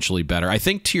substantially better. I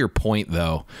think to your point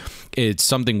though, it's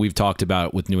something we've talked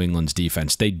about with New England's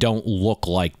defense. They don't look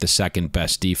like the second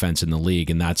best defense in the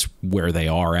league, and that's where they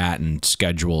are at in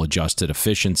schedule adjusted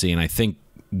efficiency. And I think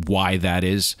why that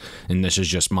is, and this is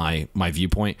just my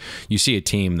viewpoint, you see a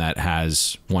team that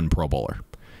has one Pro Bowler.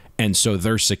 And so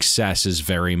their success is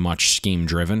very much scheme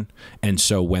driven. And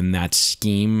so when that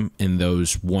scheme in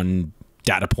those one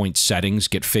data point settings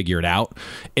get figured out,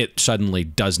 it suddenly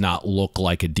does not look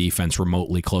like a defense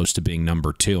remotely close to being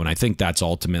number 2. And I think that's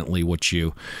ultimately what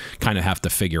you kind of have to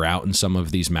figure out in some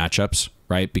of these matchups,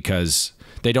 right? Because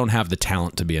they don't have the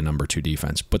talent to be a number 2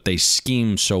 defense, but they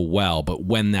scheme so well. But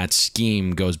when that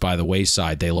scheme goes by the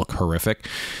wayside, they look horrific.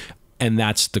 And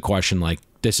that's the question, like,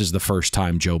 this is the first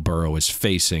time Joe Burrow is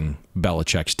facing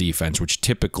Belichick's defense, which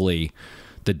typically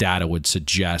the data would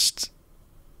suggest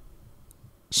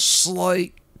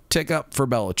slight tick up for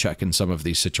Belichick in some of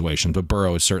these situations. But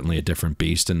Burrow is certainly a different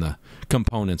beast, and the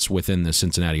components within the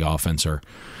Cincinnati offense are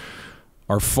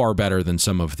far better than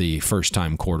some of the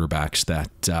first-time quarterbacks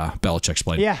that Belichick's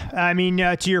played. Yeah, I mean,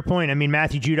 to your point, I mean,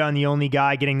 Matthew Judon, the only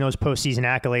guy getting those postseason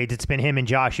accolades. It's been him and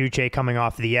Josh Uche coming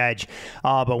off the edge.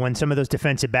 But when some of those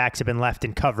defensive backs have been left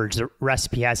in coverage, the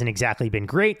recipe hasn't exactly been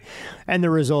great, and the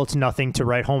results nothing to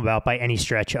write home about by any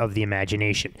stretch of the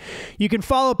imagination. You can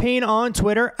follow Payne on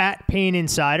Twitter at Payne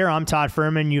Insider. I'm Todd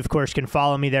Fuhrman. You, of course, can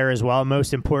follow me there as well.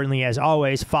 Most importantly, as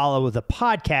always, follow the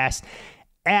podcast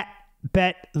at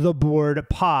Bet the Board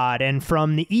Pod. And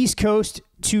from the East Coast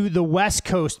to the West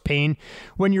Coast, Payne,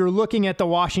 when you're looking at the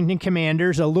Washington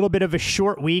Commanders, a little bit of a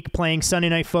short week playing Sunday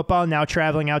Night Football, now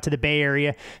traveling out to the Bay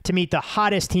Area to meet the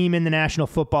hottest team in the National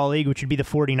Football League, which would be the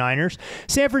 49ers.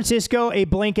 San Francisco, a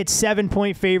blanket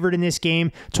 7-point favorite in this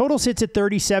game. Total sits at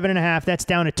 37.5. That's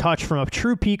down a touch from a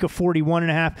true peak of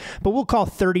 41.5, but we'll call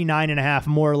 39.5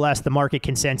 more or less the market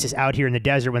consensus out here in the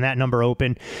desert when that number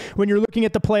opened. When you're looking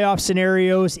at the playoff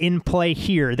scenarios in play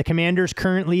here, the Commanders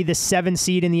currently the 7th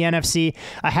seed in the NFC,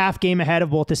 a half game ahead of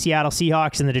both the Seattle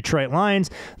Seahawks and the Detroit Lions.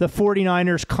 The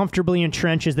 49ers comfortably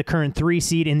entrenched as the current 3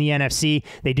 seed in the NFC.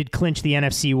 They did clinch the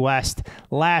NFC West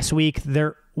last week.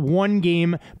 They're 1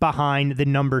 game behind the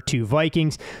number 2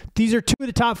 Vikings. These are 2 of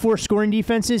the top 4 scoring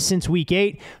defenses since week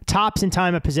 8. Tops in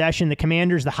time of possession. The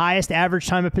Commanders, the highest average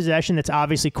time of possession. That's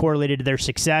obviously correlated to their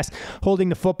success, holding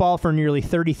the football for nearly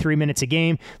 33 minutes a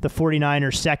game. The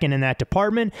 49ers second in that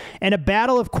department. And a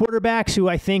battle of quarterbacks who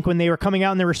I think when they were coming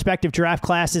out in their respective draft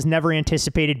classes never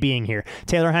anticipated being here.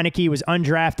 Taylor Heineke was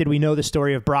undrafted. We know the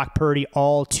story of Brock Purdy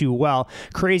all too well.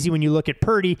 Crazy when you look at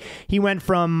Purdy. He went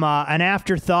from an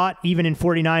afterthought, even in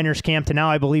 49ers camp, to now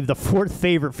I believe the 4th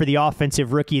favorite for the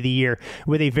offensive rookie of the year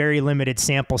with a very limited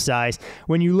sample size.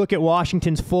 When you look at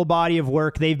Washington's full body of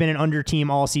work, they've been an under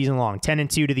team all season long,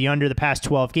 10-2 to the under the past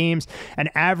 12 games, an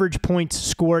average points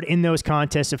scored in those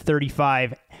contests of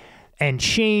 35.5. and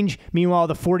change. Meanwhile,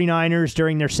 the 49ers,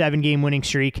 during their 7-game winning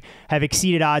streak, have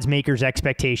exceeded Oddsmaker's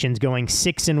expectations, going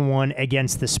 6-1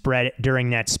 against the spread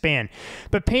during that span.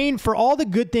 But Payne, for all the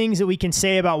good things that we can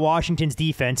say about Washington's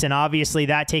defense, and obviously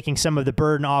that taking some of the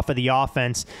burden off of the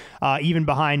offense, even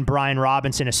behind Brian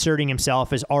Robinson asserting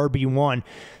himself as RB1,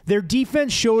 their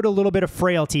defense showed a little bit of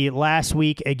frailty last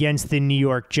week against the New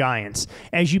York Giants.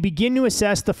 As you begin to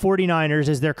assess the 49ers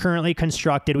as they're currently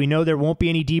constructed, we know there won't be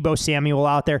any Deebo Samuel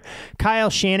out there.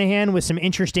 Kyle Shanahan with some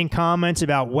interesting comments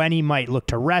about when he might look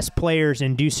to rest players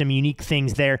and do some unique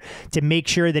things there to make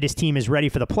sure that his team is ready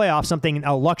for the playoffs,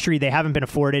 a luxury they haven't been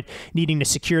afforded, needing to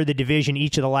secure the division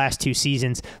each of the last 2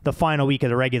 seasons, the final week of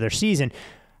the regular season.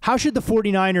 How should the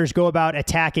 49ers go about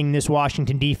attacking this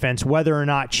Washington defense, whether or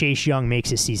not Chase Young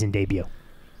makes his season debut?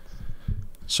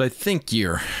 So I think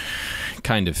you're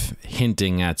kind of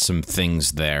hinting at some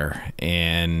things there,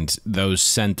 and those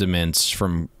sentiments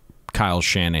from Kyle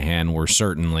Shanahan were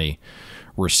certainly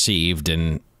received,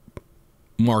 and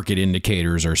market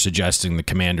indicators are suggesting the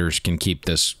Commanders can keep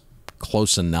this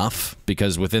close enough,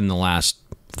 because within the last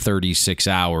 36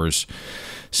 hours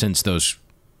since those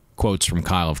quotes from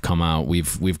Kyle have come out,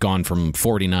 we've gone from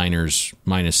 49ers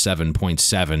minus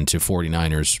 7.7 to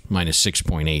 49ers minus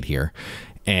 6.8 here.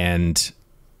 And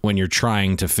when you're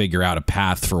trying to figure out a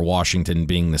path for Washington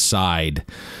being the side,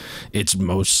 it's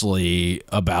mostly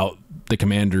about the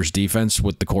Commanders' defense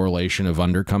with the correlation of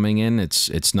under coming in.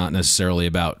 It's not necessarily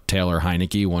about Taylor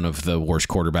Heineke, one of the worst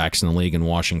quarterbacks in the league, in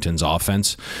Washington's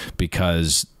offense,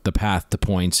 because the path to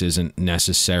points isn't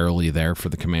necessarily there for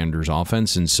the Commanders'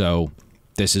 offense. And so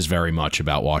this is very much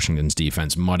about Washington's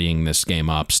defense muddying this game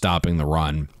up, stopping the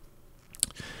run,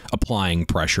 applying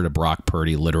pressure to Brock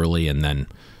Purdy literally and then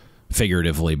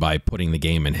figuratively by putting the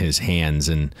game in his hands.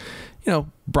 And,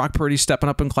 Brock Purdy's stepping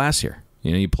up in class here.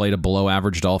 He played a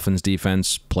below-average Dolphins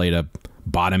defense, played a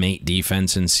bottom 8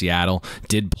 defense in Seattle,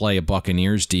 did play a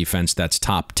Buccaneers defense that's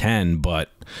top 10, but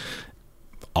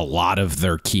a lot of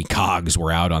their key cogs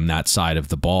were out on that side of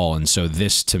the ball. And so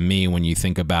this, to me, when you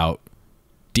think about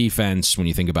defense, when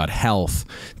you think about health,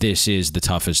 this is the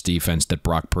toughest defense that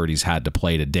Brock Purdy's had to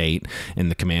play to date,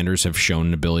 and the Commanders have shown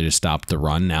an ability to stop the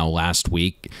run. Now, last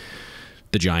week,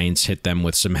 the Giants hit them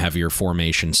with some heavier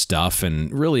formation stuff,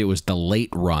 and really it was the late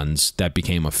runs that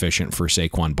became efficient for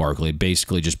Saquon Barkley. It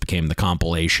basically just became the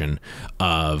compilation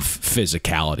of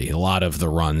physicality. A lot of the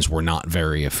runs were not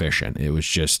very efficient. It was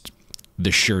just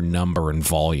the sheer number and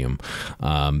volume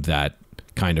that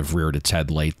kind of reared its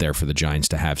head late there for the Giants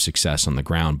to have success on the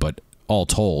ground. But all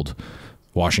told,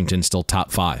 Washington's still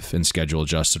top 5 in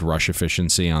schedule-adjusted rush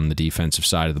efficiency on the defensive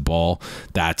side of the ball.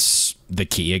 That's the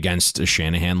key against a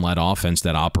Shanahan-led offense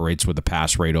that operates with a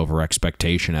pass rate over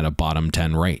expectation at a bottom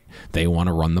 10 rate. They want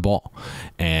to run the ball.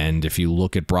 And if you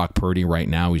look at Brock Purdy right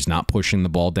now, he's not pushing the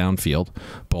ball downfield.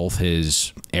 Both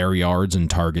his air yards and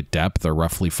target depth are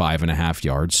roughly 5.5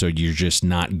 yards, so you're just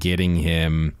not getting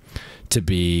him to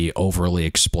be overly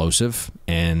explosive.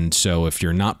 And so if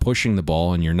you're not pushing the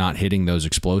ball and you're not hitting those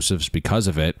explosives because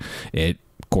of it, it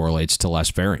correlates to less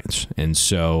variance. And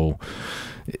so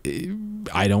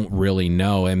I don't really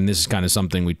know. And this is kind of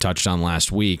something we touched on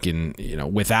last week. And,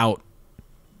 without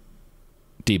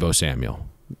Deebo Samuel,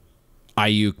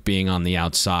 Ayuk being on the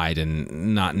outside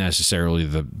and not necessarily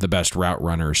the best route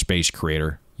runner or space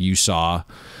creator, you saw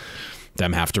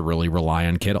them have to really rely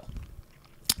on Kittle.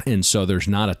 And so there's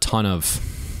not a ton of,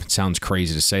 it sounds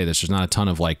crazy to say this, there's not a ton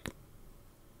of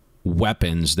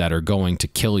weapons that are going to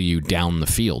kill you down the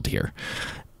field here.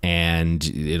 And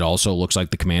it also looks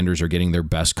like the Commanders are getting their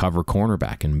best cover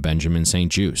cornerback in Benjamin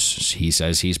St-Juste. He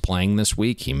says he's playing this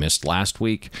week. He missed last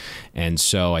week. And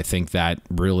so I think that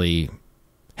really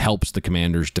helps the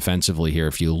Commanders defensively here.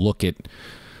 If you look at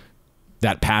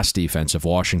that pass defense of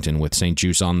Washington with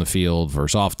St-Juste on the field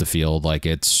versus off the field,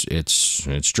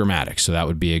 it's dramatic. So that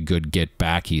would be a good get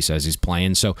back. He says he's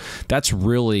playing. So that's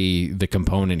really the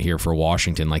component here for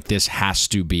Washington. This has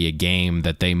to be a game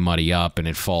that they muddy up and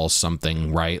it falls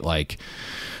something, right?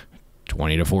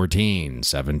 20-14,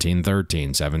 17-13,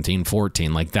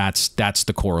 17-14. That's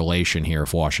the correlation here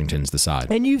if Washington's the side.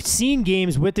 And you've seen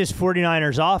games with this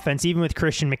 49ers offense, even with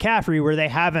Christian McCaffrey, where they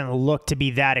haven't looked to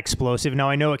be that explosive. Now,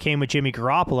 I know it came with Jimmy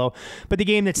Garoppolo, but the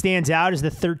game that stands out is the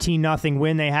 13-0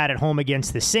 win they had at home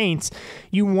against the Saints.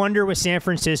 You wonder with San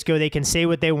Francisco, they can say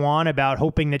what they want about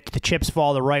hoping that the chips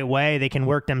fall the right way. They can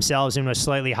work themselves into a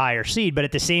slightly higher seed. But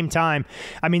at the same time,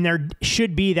 there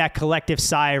should be that collective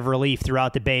sigh of relief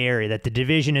throughout the Bay Area that that the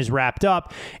division is wrapped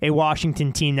up, a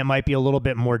Washington team that might be a little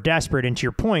bit more desperate. And to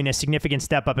your point, a significant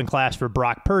step up in class for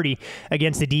Brock Purdy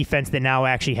against the defense that now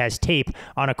actually has tape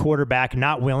on a quarterback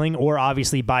not willing, or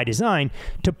obviously by design,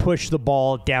 to push the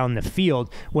ball down the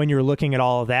field when you're looking at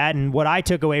all of that. And what I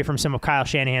took away from some of Kyle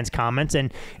Shanahan's comments,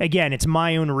 and again, it's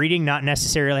my own reading, not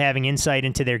necessarily having insight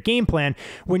into their game plan,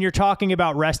 when you're talking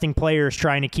about resting players,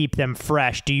 trying to keep them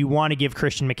fresh, do you want to give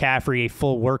Christian McCaffrey a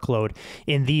full workload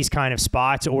in these kind of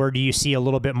spots, or do you see a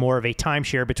little bit more of a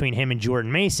timeshare between him and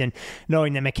Jordan Mason,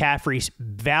 knowing that McCaffrey's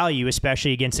value,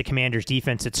 especially against the Commanders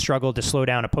defense that struggled to slow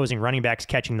down opposing running backs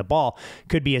catching the ball,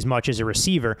 could be as much as a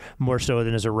receiver, more so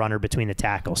than as a runner between the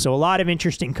tackles. So a lot of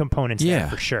interesting components there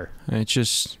for sure.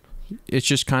 It's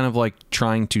just kind of like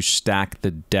trying to stack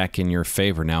the deck in your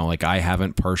favor. Now, like, I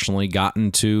haven't personally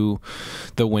gotten to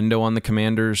the window on the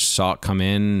Commanders, saw it come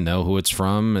in, know who it's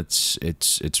from. It's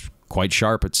quite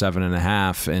sharp at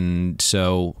 7.5. And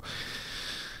so,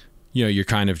 you're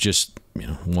kind of just,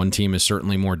 one team is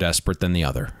certainly more desperate than the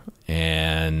other.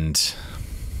 And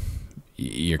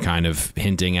you're kind of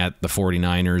hinting at the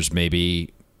 49ers, maybe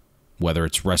whether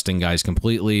it's resting guys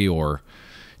completely or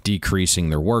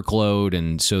decreasing their workload.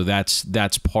 And so that's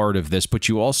part of this. But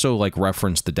you also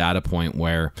reference the data point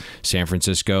where San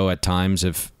Francisco at times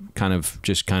have kind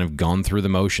of gone through the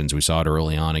motions. We saw it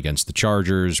early on against the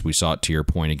Chargers. We saw it, to your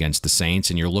point, against the Saints.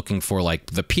 And you're looking for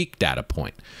the peak data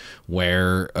point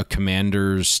where a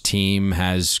Commanders team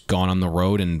has gone on the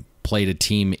road and played a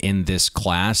team in this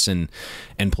class and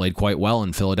played quite well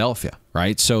in Philadelphia,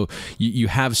 right? So you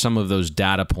have some of those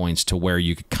data points to where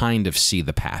you could kind of see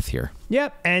the path here.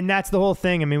 Yep, and that's the whole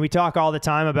thing. I mean, we talk all the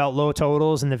time about low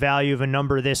totals and the value of a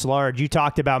number this large. You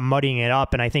talked about muddying it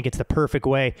up, and I think it's the perfect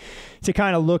way to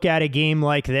kind of look at a game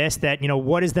like this that,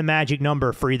 what is the magic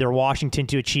number for either Washington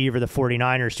to achieve or the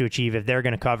 49ers to achieve if they're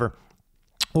going to cover,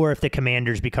 or if the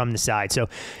Commanders become the side. So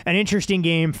an interesting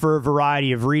game for a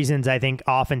variety of reasons. I think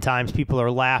oftentimes people are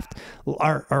left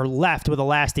with a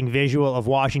lasting visual of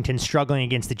Washington struggling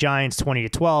against the Giants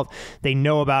 20-12. They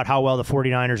know about how well the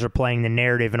 49ers are playing. The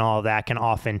narrative and all of that can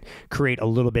often create a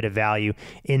little bit of value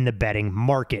in the betting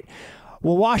market.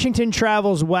 Well, Washington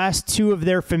travels west. Two of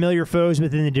their familiar foes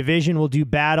within the division will do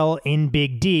battle in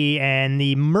Big D, and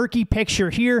the murky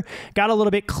picture here got a little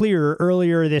bit clearer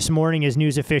earlier this morning as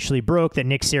news officially broke that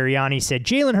Nick Sirianni said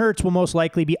Jalen Hurts will most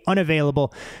likely be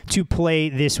unavailable to play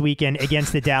this weekend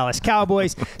against the Dallas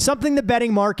Cowboys, something the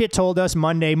betting market told us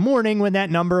Monday morning when that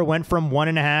number went from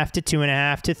 1.5 to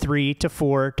 2.5 to 3 to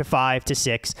 4 to 5 to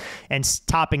 6 and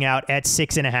topping out at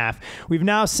 6.5. We've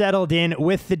now settled in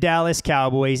with the Dallas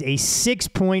Cowboys, a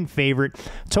 6-point favorite.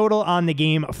 Total on the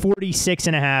game,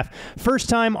 46.5. First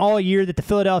time all year that the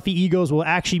Philadelphia Eagles will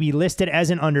actually be listed as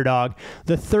an underdog.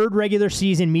 The third regular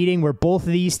season meeting where both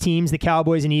of these teams, the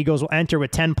Cowboys and Eagles, will enter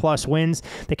with 10-plus wins.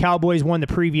 The Cowboys won the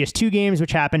previous two games,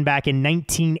 which happened back in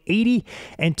 1980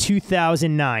 and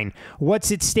 2009.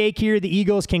 What's at stake here? The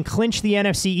Eagles can clinch the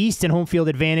NFC East and home field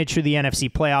advantage through the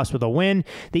NFC playoffs with a win.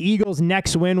 The Eagles'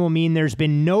 next win will mean there's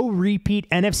been no repeat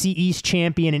NFC East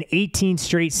champion in 18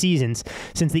 straight seasons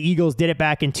since the Eagles did it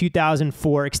back in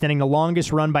 2004, extending the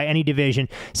longest run by any division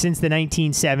since the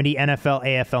 1970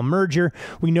 NFL-AFL merger.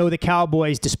 We know the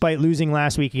Cowboys, despite losing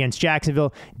last week against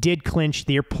Jacksonville, did clinch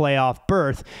their playoff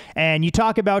berth. And you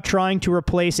talk about trying to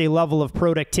replace a level of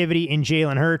productivity in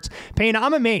Jalen Hurts. Payne,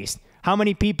 I'm amazed how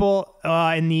many people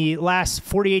in the last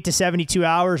 48 to 72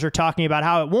 hours are talking about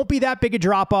how it won't be that big a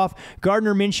drop-off.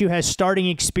 Gardner Minshew has starting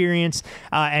experience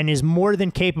and is more than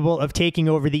capable of taking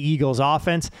over the Eagles'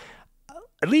 offense.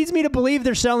 It leads me to believe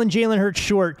they're selling Jalen Hurts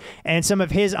short and some of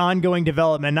his ongoing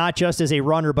development, not just as a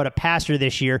runner, but a passer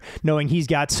this year, knowing he's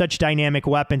got such dynamic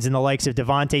weapons in the likes of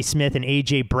Devontae Smith and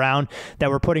A.J. Brown that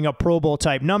were putting up Pro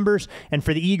Bowl-type numbers. And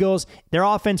for the Eagles, their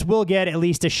offense will get at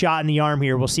least a shot in the arm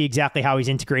here. We'll see exactly how he's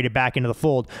integrated back into the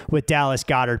fold with Dallas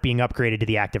Goedert being upgraded to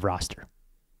the active roster.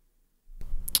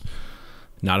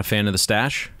 Not a fan of the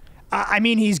stash? I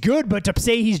mean, he's good, but to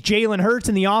say he's Jalen Hurts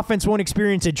and the offense won't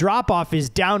experience a drop-off is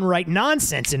downright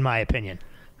nonsense, in my opinion.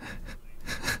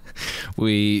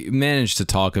 We managed to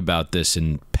talk about this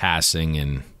in passing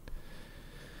and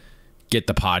get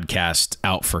the podcast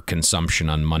out for consumption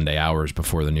on Monday hours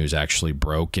before the news actually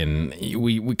broke. And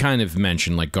we kind of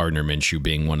mentioned Gardner Minshew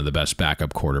being one of the best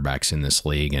backup quarterbacks in this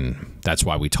league. And that's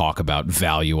why we talk about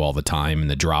value all the time, and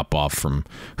the drop off from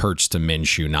Hurts to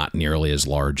Minshew not nearly as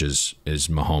large as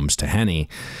Mahomes to Henne.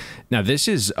 Now, this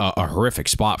is a horrific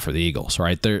spot for the Eagles,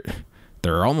 right?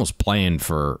 They're almost playing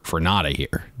for nada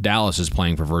here. Dallas is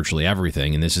playing for virtually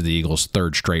everything, and this is the Eagles'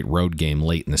 third straight road game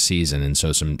late in the season, and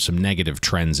so some negative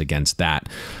trends against that.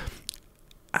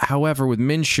 However, with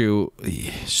Minshew,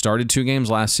 he started 2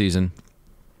 games last season.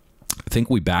 I think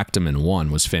we backed him in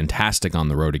 1, was fantastic on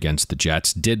the road against the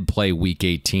Jets, did play week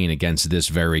 18 against this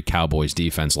very Cowboys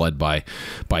defense led by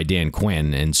Dan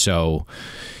Quinn. And so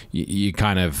you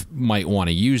kind of might want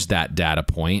to use that data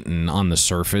point, and on the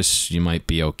surface, you might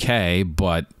be okay,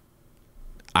 but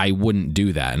I wouldn't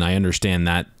do that. And I understand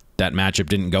that matchup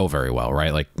didn't go very well,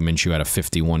 right? Like Minshew had a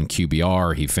 51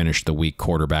 QBR. He finished the week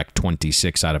quarterback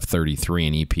 26 out of 33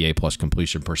 in EPA plus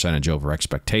completion percentage over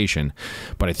expectation.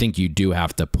 But I think you do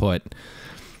have to put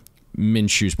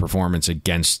Minshew's performance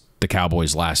against the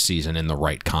Cowboys last season in the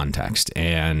right context.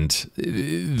 And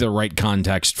the right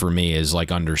context for me is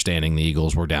like understanding the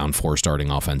Eagles were down 4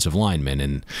 starting offensive linemen,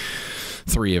 and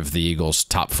 3 of the Eagles'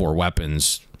 top 4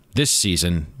 weapons this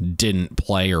season didn't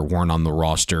play or weren't on the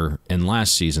roster in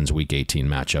last season's Week 18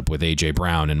 matchup, with A.J.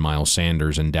 Brown and Miles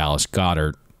Sanders and Dallas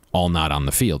Goedert all not on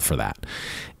the field for that.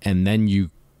 And then you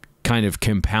kind of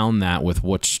compound that with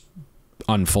what's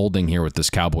unfolding here with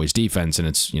this Cowboys defense, and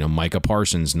it's, Micah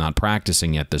Parsons not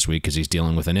practicing yet this week because he's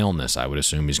dealing with an illness. I would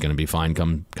assume he's going to be fine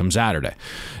come Saturday.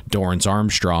 Dorrance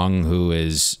Armstrong, who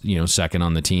is second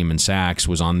on the team in sacks,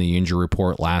 was on the injury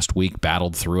report last week,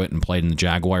 battled through it and played in the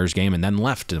Jaguars game, and then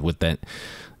left with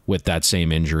that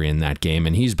same injury in that game,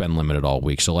 and he's been limited all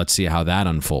week. So let's see how that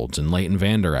unfolds. And Leighton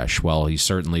Vander Esch, well, he's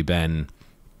certainly been,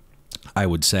 I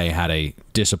would say, had a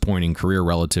disappointing career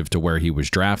relative to where he was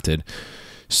drafted.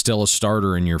 Still a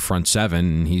starter in your front 7,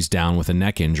 and he's down with a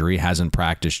neck injury, hasn't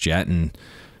practiced yet. And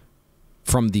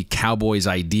from the Cowboys'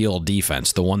 ideal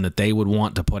defense, the one that they would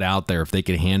want to put out there if they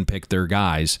could handpick their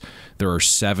guys, there are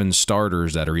 7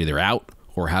 starters that are either out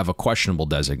or have a questionable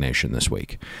designation this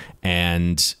week.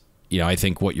 And, I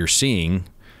think what you're seeing,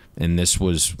 and this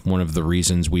was one of the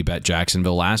reasons we bet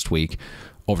Jacksonville last week,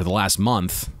 over the last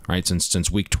month, right,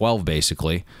 since week 12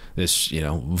 basically, this,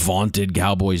 vaunted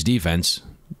Cowboys defense,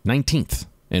 19th.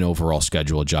 In overall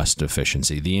schedule adjusted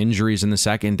efficiency. The injuries in the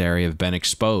secondary have been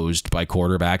exposed by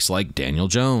quarterbacks like Daniel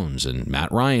Jones and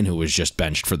Matt Ryan, who was just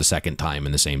benched for the 2nd time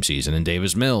in the same season, and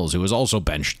Davis Mills, who was also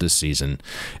benched this season,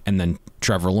 and then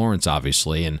Trevor Lawrence,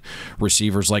 obviously, and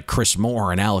receivers like Chris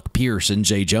Moore and Alec Pierce and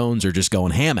Zay Jones are just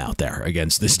going ham out there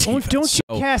against this defense. Don't you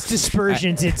cast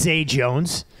aspersions at Zay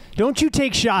Jones. Don't you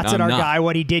take shots at our guy,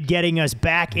 what he did getting us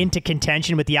back into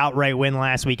contention with the outright win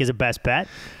last week as a best bet?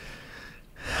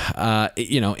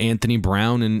 Anthony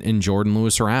Brown and Jordan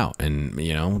Lewis are out, and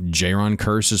Jaron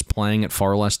Kearse is playing at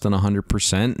far less than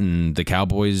 100%, and the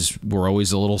Cowboys were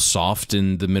always a little soft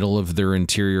in the middle of their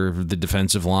interior of the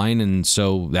defensive line, and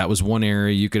so that was one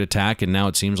area you could attack, and now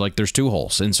it seems like there's 2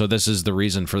 holes, and so this is the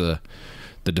reason for the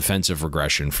defensive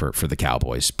regression for the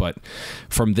Cowboys. But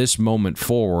from this moment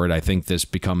forward, I think this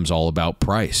becomes all about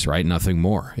price, right? Nothing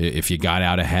more. If you got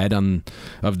out ahead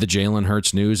of the Jalen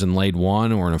Hurts news and laid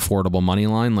 1 or an affordable money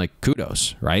line, like,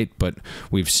 kudos, right? But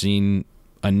we've seen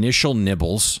initial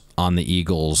nibbles on the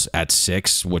Eagles at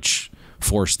 6, which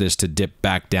forced this to dip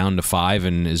back down to 5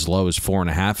 and as low as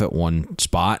 4.5 at one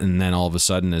spot. And then all of a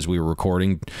sudden, as we were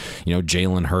recording,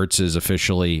 Jalen Hurts is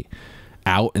officially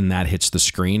out, and that hits the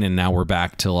screen, and now we're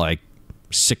back to like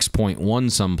 6.1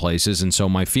 some places. And so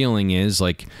my feeling is,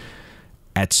 like,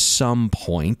 at some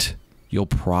point you'll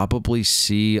probably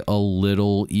see a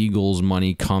little Eagles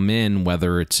money come in,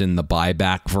 whether it's in the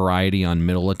buyback variety on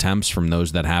middle attempts from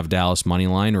those that have Dallas money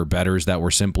line, or bettors that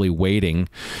were simply waiting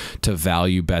to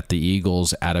value bet the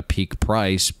Eagles at a peak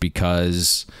price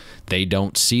because they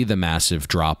don't see the massive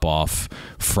drop-off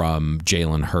from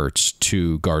Jalen Hurts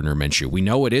to Gardner Minshew. We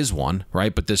know it is one,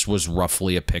 right? But this was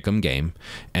roughly a pick'em game,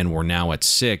 and we're now at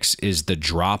 6. Is the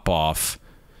drop-off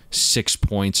 6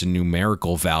 points in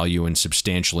numerical value and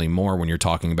substantially more when you're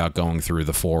talking about going through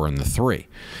the 4 and the 3?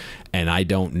 And I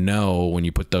don't know, when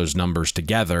you put those numbers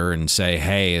together and say,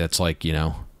 hey, that's like,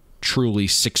 truly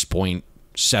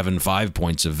 6.75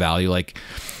 points of value, like,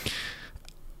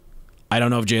 I don't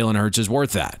know if Jalen Hurts is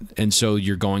worth that. And so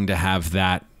you're going to have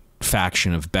that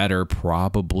faction of bettor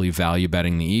probably value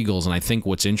betting the Eagles. And I think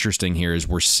what's interesting here is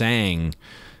we're saying,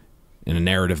 in a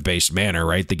narrative-based manner,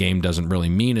 right, the game doesn't really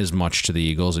mean as much to the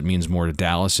Eagles. It means more to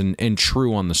Dallas, and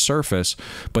true on the surface.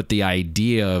 But the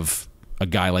idea of a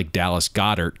guy like Dallas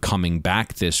Goedert coming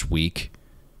back this week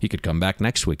He could come back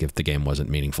next week if the game wasn't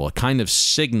meaningful. It kind of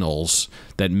signals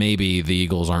that maybe the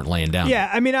Eagles aren't laying down. Yeah,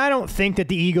 I mean, I don't think that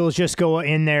the Eagles just go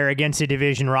in there against a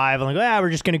division rival and go, we're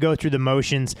just going to go through the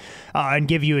motions and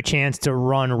give you a chance to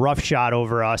run roughshod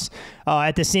over us.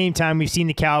 At the same time, we've seen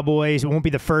the Cowboys. It won't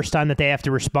be the first time that they have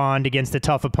to respond against a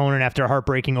tough opponent after a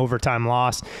heartbreaking overtime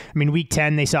loss. I mean, Week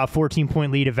 10, they saw a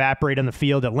 14-point lead evaporate on the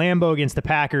field at Lambeau against the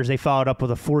Packers. They followed up with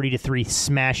a 40-3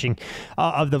 smashing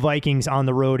of the Vikings on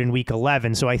the road in Week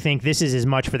 11. So I think this is as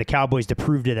much for the Cowboys to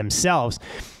prove to themselves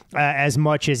as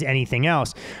much as anything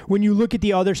else. When you look at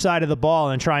the other side of the ball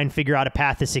and try and figure out a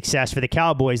path to success for the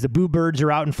Cowboys, the Boo Birds are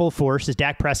out in full force as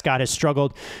Dak Prescott has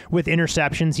struggled with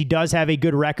interceptions. He does have a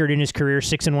good record in his career,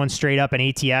 6-1 straight up in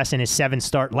ATS in his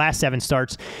last seven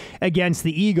starts against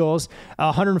the Eagles.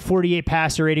 148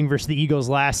 passer rating versus the Eagles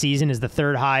last season is the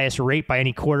third highest rate by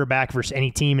any quarterback versus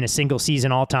any team in a single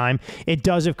season all time. It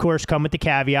does, of course, come with the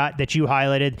caveat that you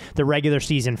highlighted, the regular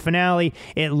season finale.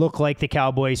 It looked like the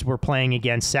Cowboys were playing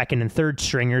against second and third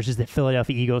stringers, as the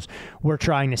Philadelphia Eagles were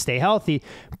trying to stay healthy.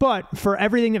 But for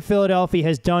everything that Philadelphia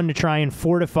has done to try and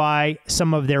fortify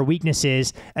some of their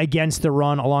weaknesses against the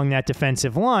run along that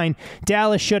defensive line,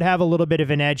 Dallas should have a little bit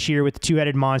of an edge here with the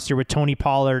two-headed monster with Tony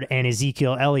Pollard and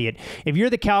Ezekiel Elliott. If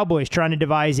you're the Cowboys trying to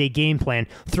devise a game plan,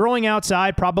 throwing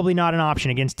outside, probably not an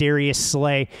option against Darius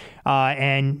Slay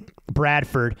and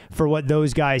Bradford for what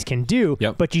those guys can do.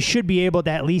 Yep. But you should be able to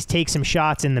at least take some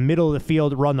shots in the middle of the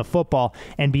field, run the football,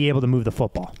 and be able to move the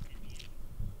football.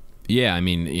 Yeah, I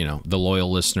mean, the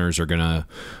loyal listeners are going to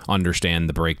understand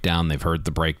the breakdown. They've heard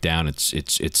the breakdown.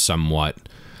 It's somewhat,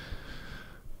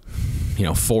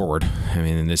 forward. I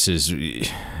mean, that's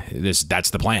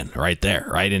the plan right there,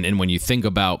 right? And when you think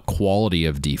about quality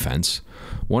of defense,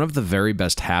 one of the very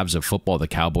best halves of football the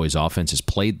Cowboys offense has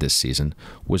played this season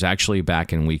was actually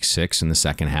back in Week 6 in the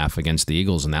second half against the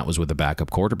Eagles, and that was with a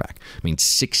backup quarterback. I mean,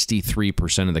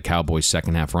 63% of the Cowboys'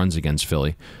 second half runs against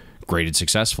Philly graded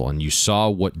successful, and you saw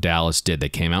what Dallas did. They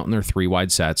came out in their 3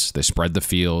 wide sets. They spread the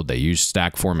field. They used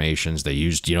stack formations. They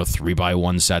used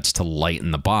 3-by-1 sets to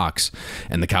lighten the box,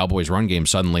 and the Cowboys' run game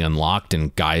suddenly unlocked,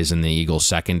 and guys in the Eagles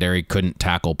secondary couldn't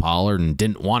tackle Pollard and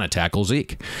didn't want to tackle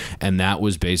Zeke, and that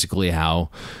was basically how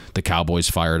the Cowboys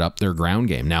fired up their ground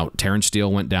game. Now, Terrence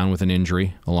Steele went down with an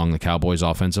injury along the Cowboys'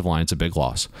 offensive line. It's a big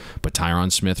loss, but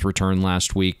Tyron Smith returned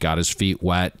last week, got his feet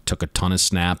wet, took a ton of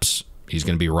snaps. He's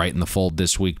going to be right in the fold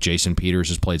this week. Jason Peters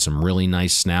has played some really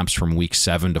nice snaps from Week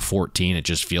 7 to 14. It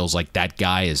just feels like that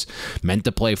guy is meant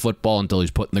to play football until he's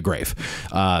put in the grave.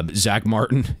 Zach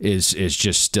Martin is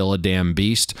just still a damn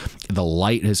beast. The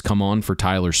light has come on for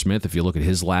Tyler Smith. If you look at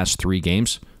his last 3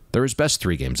 games, they're his best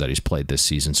 3 games that he's played this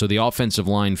season. So the offensive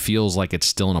line feels like it's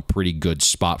still in a pretty good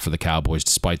spot for the Cowboys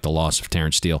despite the loss of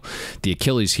Terrence Steele. The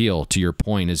Achilles heel, to your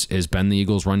point, has been the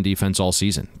Eagles' run defense all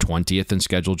season. 20th in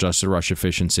schedule-adjusted rush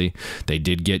efficiency. They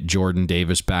did get Jordan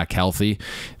Davis back healthy.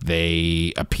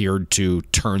 They appeared to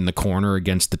turn the corner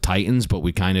against the Titans, but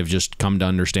we kind of just come to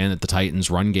understand that the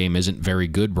Titans' run game isn't very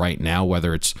good right now,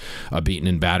 whether it's a beaten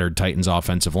and battered Titans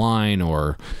offensive line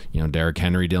or Derrick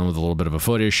Henry dealing with a little bit of a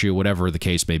foot issue, whatever the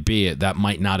case may be. That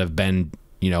might not have been,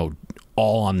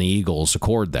 all on the Eagles'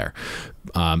 accord there.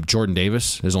 Jordan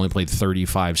Davis has only played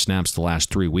 35 snaps the last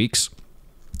 3 weeks.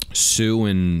 Sue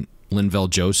and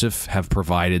Linval Joseph have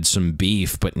provided some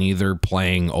beef, but neither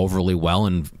playing overly well.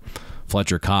 And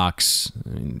Fletcher Cox,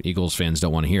 Eagles fans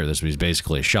don't want to hear this, but he's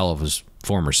basically a shell of his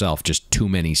former self. Just too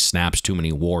many snaps, too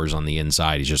many wars on the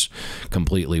inside. He's just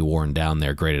completely worn down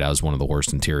there, graded out as one of the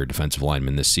worst interior defensive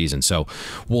linemen this season. So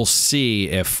we'll see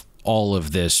if all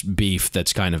of this beef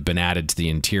that's kind of been added to the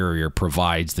interior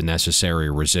provides the necessary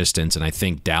resistance, and I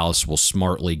think Dallas will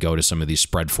smartly go to some of these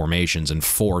spread formations and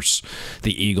force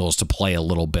the Eagles to play a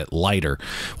little bit lighter.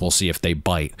 We'll see if they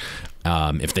bite.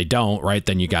 If they don't, right,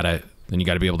 then you got to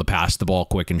be able to pass the ball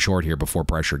quick and short here before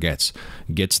pressure gets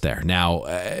there. Now,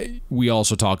 we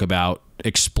also talk about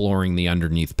exploring the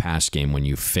underneath pass game when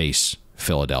you face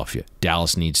Philadelphia.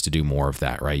 Dallas needs to do more of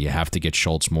that, right? You have to get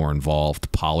Schultz more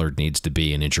involved. Pollard needs to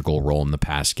be an integral role in the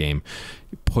pass game.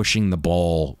 Pushing the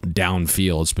ball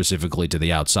downfield, specifically to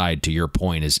the outside, to your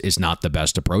point, is not the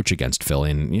best approach against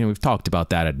Philly. And, we've talked about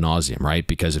that ad nauseum, right?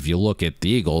 Because if you look at the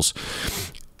Eagles,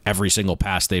 every single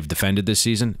pass they've defended this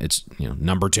season, it's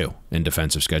number 2 in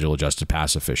defensive schedule adjusted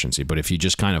pass efficiency. But if you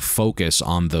just kind of focus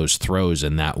on those throws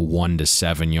in that 1 to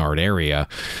 7 yard area,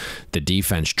 the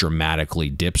defense dramatically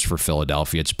dips for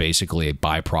Philadelphia. It's basically a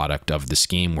byproduct of the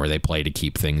scheme where they play to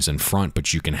keep things in front,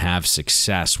 but you can have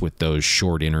success with those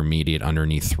short, intermediate,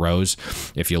 underneath throws.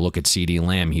 If you look at CeeDee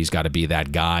Lamb, he's got to be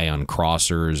that guy on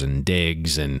crossers and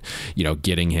digs and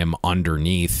getting him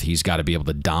underneath. He's got to be able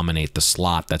to dominate the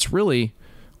slot. That's really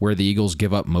where the Eagles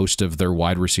give up most of their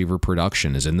wide receiver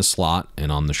production, is in the slot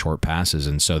and on the short passes.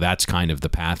 And so that's kind of the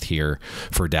path here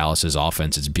for Dallas's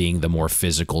offense. It's being the more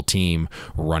physical team,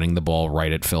 running the ball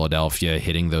right at Philadelphia,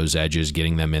 hitting those edges,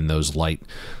 getting them in those light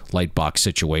box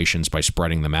situations by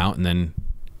spreading them out, and then,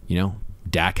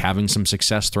 Dak having some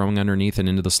success throwing underneath and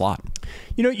into the slot.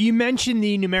 You mentioned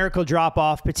the numerical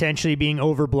drop-off potentially being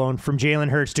overblown from Jalen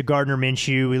Hurts to Gardner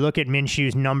Minshew. We look at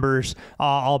Minshew's numbers,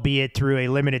 albeit through a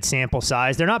limited sample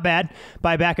size. They're not bad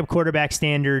by backup quarterback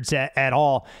standards at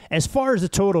all. As far as the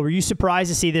total, were you surprised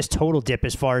to see this total dip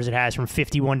as far as it has from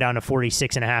 51 down to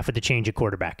 46.5 with the change of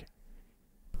quarterback?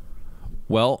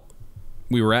 Well,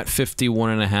 we were at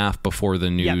 51.5 before the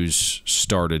news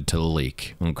started to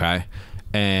leak, okay?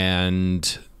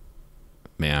 And,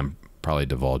 man, I'm probably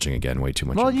divulging again way too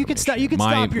much. Well, you can stop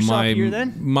yourself here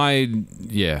then.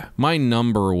 My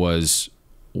number was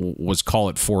call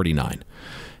it 49.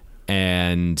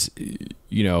 And,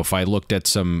 if I looked at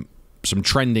some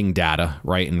trending data,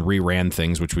 right, and reran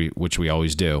things, which we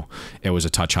always do, it was a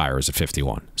touch higher, it was at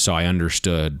 51. So I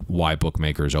understood why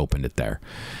bookmakers opened it there.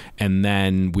 And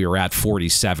then we were at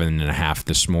 47.5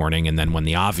 this morning, and then when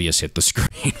the obvious hit the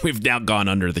screen, we've now gone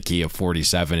under the key of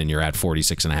 47, and you're at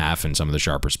 46.5, and some of the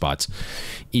sharper spots,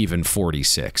 even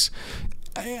 46.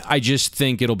 I just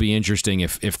think it'll be interesting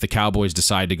if the Cowboys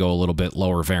decide to go a little bit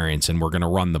lower variance and we're going to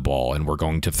run the ball and we're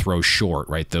going to throw short,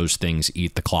 right? Those things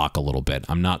eat the clock a little bit.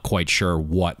 I'm not quite sure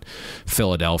what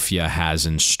Philadelphia has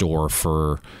in store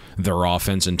for their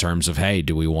offense in terms of, hey,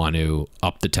 do we want to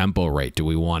up the tempo rate? Do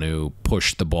we want to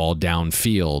push the ball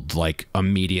downfield like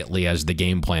immediately as the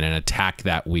game plan and attack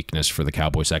that weakness for the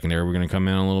Cowboys secondary? We're going to come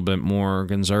in a little bit more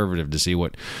conservative to see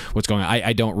what's going on.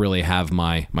 I don't really have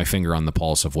my finger on the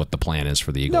pulse of what the plan is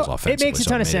for the Eagles offense. It makes a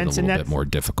ton of sense, and that's a bit more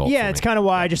difficult. Yeah, it's kind of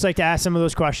why I just like to ask some of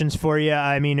those questions for you.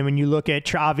 I mean, when you look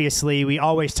at, obviously, we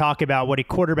always talk about what a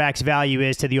quarterback's value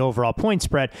is to the overall point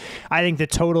spread. I think the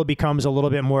total becomes a little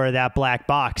bit more of that black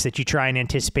box that you try and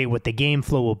anticipate what the game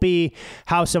flow will be,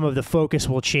 how some of the focus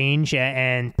will change,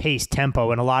 and pace,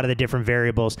 tempo, and a lot of the different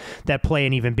variables that play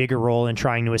an even bigger role in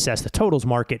trying to assess the totals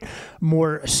market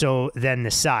more so than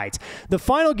the sides. The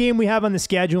final game we have on the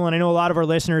schedule, and I know a lot of our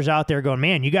listeners out there going,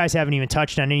 man, you guys haven't even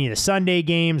touched on any of the Sunday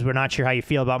games. We're not sure how you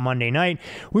feel about Monday night.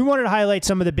 We wanted to highlight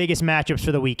some of the biggest matchups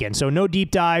for the weekend. So no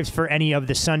deep dives for any of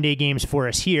the Sunday games for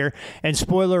us here. And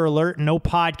spoiler alert, no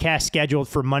podcast scheduled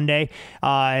for Monday.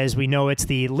 As we know, it's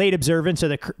the late observance of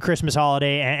the Christmas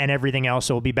holiday and everything else.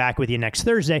 So we'll be back with you next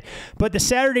Thursday. But the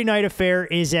Saturday night affair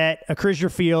is at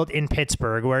Acrisure Field in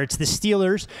Pittsburgh, where it's the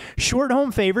Steelers, short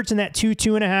home favorites in that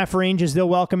 2.5 range as they'll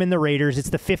welcome in the Raiders. It's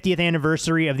the 50th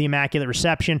anniversary of the Immaculate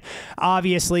Reception.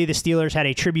 Obviously, the Steelers had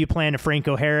a tribute plan to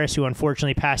Franco Harris, who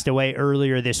unfortunately passed away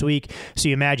earlier this week. So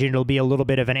you imagine it'll be a little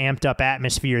bit of an amped up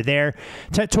atmosphere there.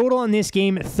 Total on this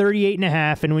game,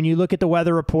 38.5. And when you look at the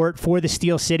weather report for the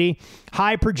Steel City,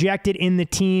 high projected in the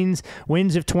teens,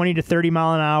 winds of 20 to 30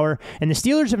 mile an hour. And the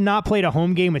Steelers have not played a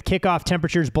home game with kickoff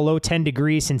temperatures below 10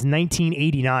 degrees since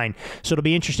 1989. So it'll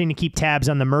be interesting to keep tabs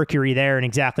on the mercury there and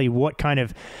exactly what kind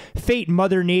of fate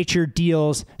Mother Nature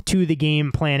deals to the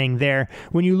game planning there.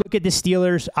 When you look at the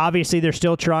Steelers, obviously they're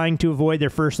still trying to avoid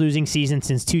their first losing season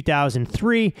since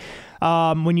 2003.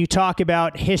 When you talk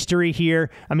about history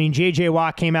here, I mean, J.J.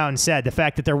 Watt came out and said the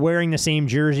fact that they're wearing the same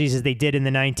jerseys as they did in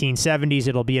the 1970s,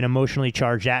 it'll be an emotionally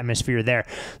charged atmosphere there.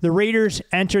 The Raiders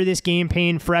enter this game,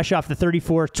 Payne, fresh off the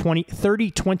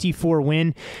 30-24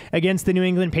 win against the New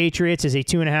England Patriots as a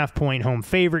 2.5-point home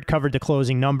favorite, covered the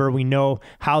closing number. We know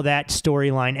how that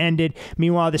storyline ended.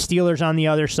 Meanwhile, the Steelers on the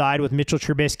other side with Mitchell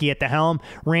Trubisky at the helm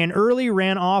ran early,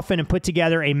 ran often, and put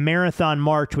together a marathon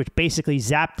march, which basically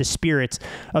zapped the spirits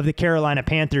of the Carolina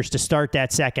Panthers to start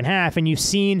that second half. And you've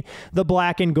seen the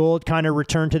black and gold kind of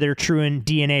return to their true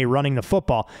DNA running the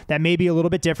football. That may be a little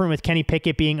bit different with Kenny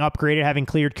Pickett being upgraded, having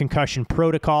cleared concussion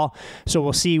protocol. So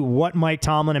we'll see what Mike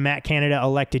Tomlin and Matt Canada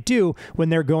elect to do when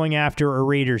they're going after a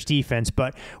Raiders defense.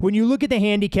 But when you look at the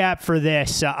handicap for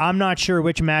this, I'm not sure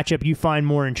which matchup you find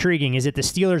more intriguing. Is it the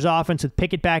Steelers offense with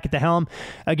Pickett back at the helm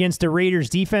against the Raiders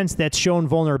defense that's shown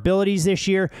vulnerabilities this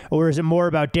year? Or is it more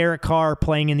about Derek Carr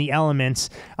playing in the elements,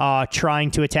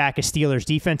 trying to attack a Steelers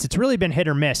defense? It's really been hit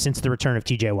or miss since the return of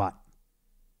TJ Watt.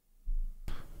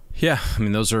 Yeah, I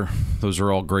mean, those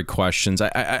are all great questions.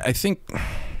 I think,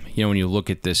 when you look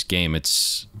at this game,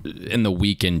 it's in the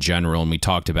week in general, and we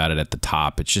talked about it at the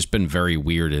top, it's just been very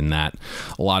weird in that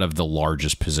a lot of the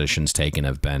largest positions taken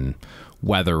have been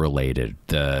weather related.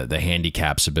 The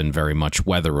handicaps have been very much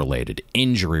weather related,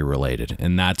 injury related,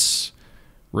 and that's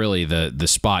really the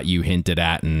spot you hinted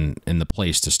at and the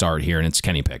place to start here, and it's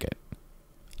Kenny Pickett.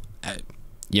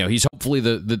 He's hopefully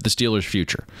the Steelers'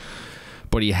 future.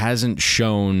 but he hasn't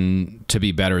shown to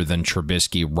be better than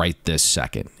Trubisky right this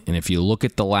second. And if you look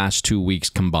at the last 2 weeks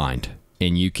combined,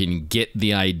 and you can get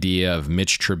the idea of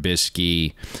Mitch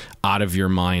Trubisky out of your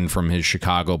mind from his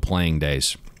Chicago playing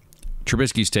days,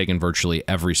 Trubisky's taken virtually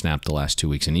every snap the last 2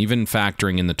 weeks, and even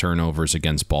factoring in the turnovers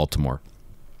against Baltimore,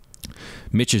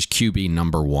 Mitch is QB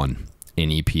number 1 in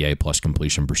EPA plus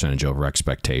completion percentage over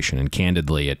expectation, and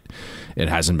candidly, it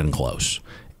hasn't been close.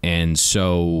 And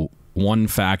so one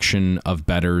faction of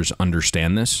bettors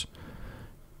understand this,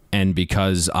 and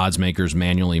because Oddsmakers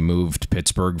manually moved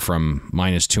Pittsburgh from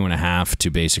 -2.5 to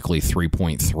basically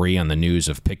 3.3 on the news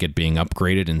of Pickett being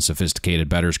upgraded, and sophisticated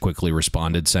bettors quickly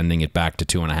responded, sending it back to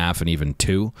 2.5 and even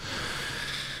 2,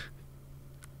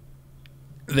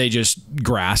 they just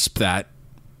grasp that,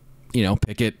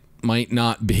 Pickett might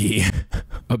not be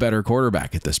a better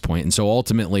quarterback at this point. And so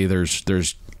ultimately there's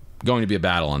going to be a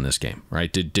battle on this game,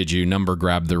 right? Did you number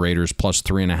grab the Raiders plus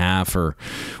 3.5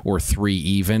 or 3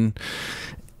 even?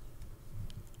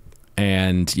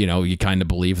 And, you kind of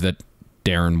believe that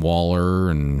Darren Waller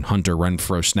and Hunter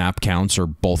Renfrow snap counts are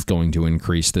both going to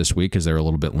increase this week because they're a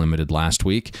little bit limited last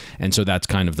week. And so that's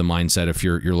kind of the mindset if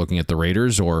you're looking at the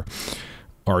Raiders. Or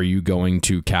are you going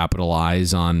to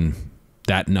capitalize on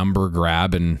that number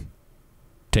grab and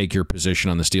take your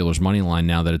position on the Steelers' money line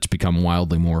now that it's become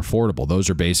wildly more affordable? Those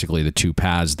are basically the two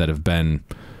paths that have been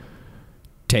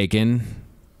taken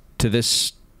to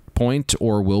this point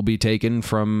or will be taken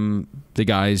from the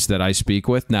guys that I speak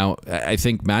with. Now, I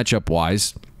think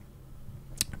matchup-wise,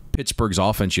 Pittsburgh's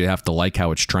offense, you have to like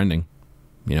how it's trending.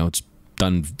 It's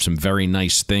done some very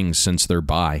nice things since their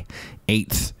bye.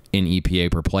 8th in EPA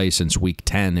per play since week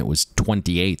 10. It was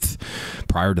 28th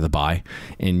prior to the bye.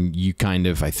 And you kind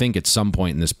of, I think at some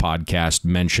point in this podcast,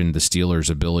 mentioned the Steelers'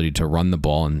 ability to run the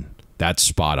ball, and that's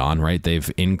spot on, right?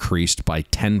 They've increased by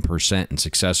 10% in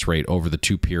success rate over the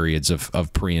 2 periods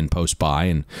of pre and post bye.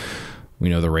 And we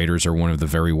know the Raiders are one of the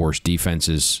very worst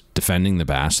defenses defending the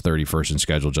pass, 31st in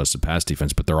schedule adjusted pass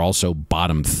defense, but they're also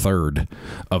bottom 3rd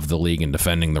of the league in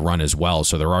defending the run as well.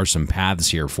 So there are some paths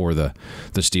here for the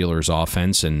Steelers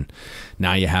offense. And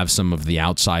now you have some of the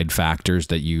outside factors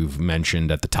that you've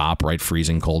mentioned at the top, right?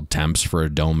 Freezing cold temps for a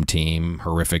dome team,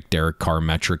 horrific Derek Carr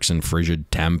metrics and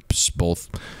frigid temps, both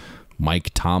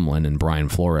Mike Tomlin and Brian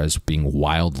Flores being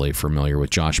wildly familiar with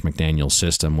Josh McDaniels'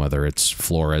 system, whether it's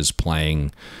Flores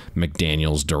playing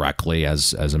McDaniels directly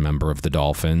as a member of the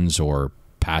Dolphins or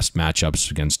past matchups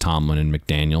against Tomlin and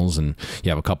McDaniels. And you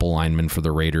have a couple linemen for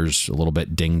the Raiders a little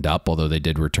bit dinged up, although they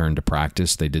did return to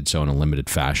practice. They did so in a limited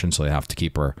fashion, so they have to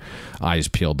keep our eyes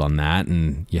peeled on that.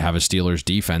 And you have a Steelers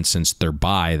defense since their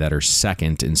bye that are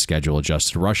 2nd in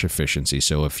schedule-adjusted rush efficiency.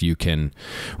 So if you can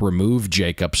remove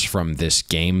Jacobs from this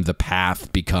game, the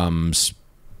path becomes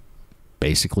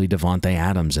basically Devontae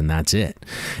Adams, and that's it.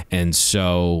 And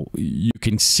so you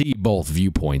can see both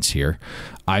viewpoints here.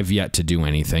 I've yet to do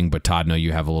anything, but Todd, know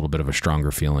you have a little bit of a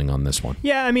stronger feeling on this one.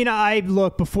 Yeah, I mean,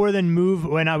 before the move,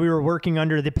 when we were working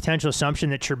under the potential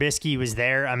assumption that Trubisky was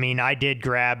there, I mean, I did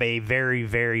grab a very,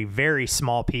 very, very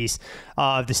small piece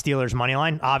of the Steelers' money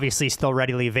line. Obviously, still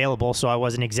readily available, so I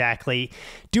wasn't exactly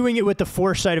doing it with the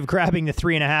foresight of grabbing the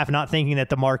 3.5, not thinking that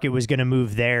the market was going to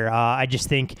move there. I just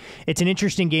think it's an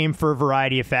interesting game for a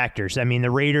variety of factors. I mean,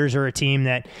 the Raiders are a team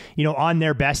that, on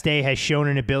their best day has shown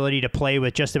an ability to play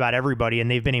with just about everybody,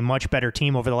 and they've been a much better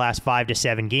team over the last 5 to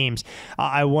 7 games.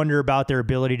 I wonder about their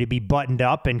ability to be buttoned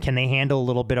up, and can they handle a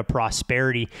little bit of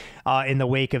prosperity in the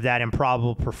wake of that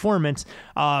improbable performance.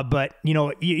 But,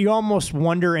 you almost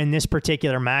wonder in this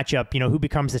particular matchup, who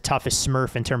becomes the toughest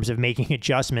Smurf in terms of making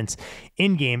adjustments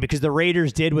in game, because the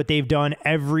Raiders did what they've done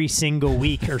every single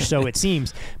week or so, it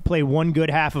seems. Play one good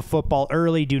half of football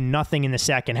early, do nothing in the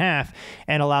second half,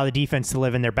 and allow the defense to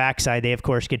live in their backside. They, of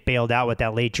course, get bailed out with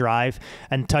that late drive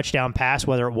and touchdown pass,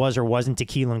 whether it was or wasn't to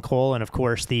Keelan Cole, and, of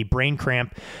course, the brain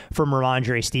cramp from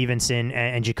Ramondre Stevenson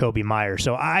and Jacoby Myers.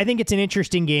 So I think it's an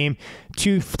interesting game.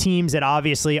 Two teams that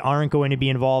obviously aren't going to be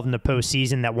involved in the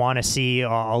postseason, that want to see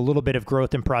a little bit of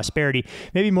growth and prosperity,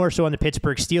 maybe more so on the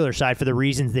Pittsburgh Steelers side for the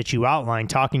reasons that you outlined,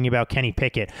 talking about Kenny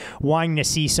Pickett, wanting to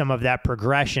see some of that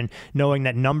progression, knowing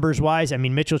that numbers-wise, I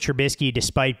mean, Mitchell Trubisky,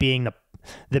 despite being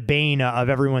the bane of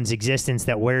everyone's existence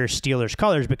that wears Steelers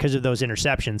colors because of those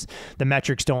interceptions, the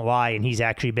metrics don't lie, and he's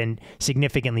actually been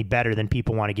significantly better than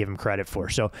people want to give him credit for.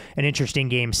 So an interesting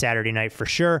game Saturday night for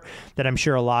sure, that I'm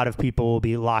sure a lot of people will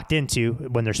be locked into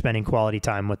when they're spending quality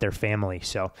time with their family.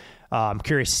 So I'm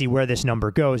curious to see where this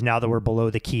number goes now that we're below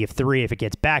the key of 3, if it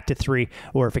gets back to 3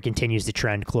 or if it continues to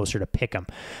trend closer to pick'em.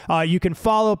 You can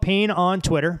follow Payne on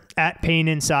Twitter at Payne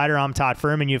Insider. I'm Todd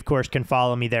Fuhrman. You, of course, can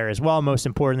follow me there as well. Most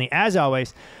importantly, as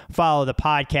always, follow the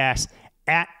podcast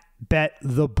at Bet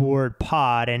the Board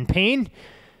Pod. And Payne,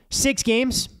 6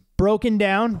 games broken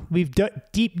down. We've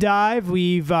deep dive.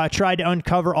 We've tried to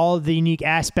uncover all of the unique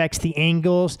aspects, the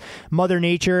angles. Mother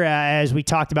Nature, as we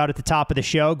talked about at the top of the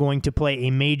show, going to play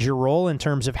a major role in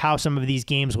terms of how some of these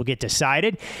games will get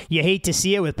decided. You hate to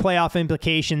see it with playoff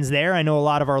implications there. I know a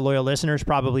lot of our loyal listeners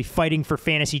probably fighting for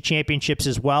fantasy championships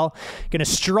as well. Going to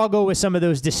struggle with some of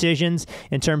those decisions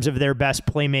in terms of their best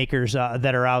playmakers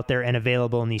that are out there and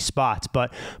available in these spots.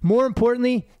 But more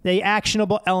importantly, the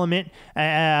actionable element,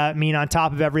 on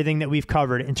top of everything that we've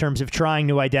covered in terms of trying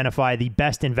to identify the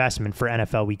best investment for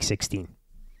NFL Week 16.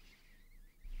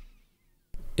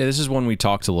 Yeah, this is one we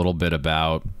talked a little bit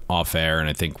about off air, and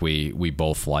I think we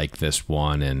both like this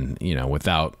one. And,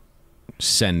 without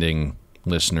sending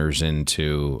listeners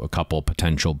into a couple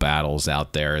potential battles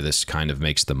out there, this kind of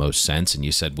makes the most sense. And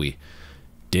you said we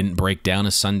didn't break down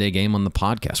a Sunday game on the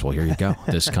podcast. Well, here you go.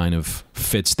 This kind of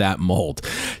fits that mold.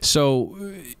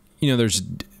 So, there's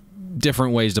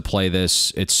different ways to play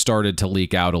this. It started to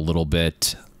leak out a little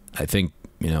bit. I think,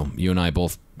 you and I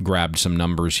both grabbed some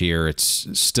numbers here. It's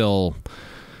still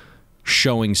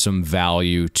showing some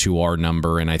value to our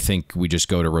number, and I think we just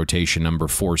go to rotation number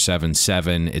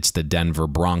 477. It's the Denver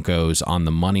Broncos on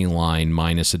the money line,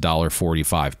 minus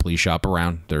 $1.45. Please shop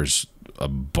around. There's a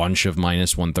bunch of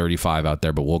minus 135 out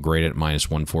there, but we'll grade it at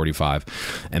minus 145.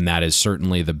 And that is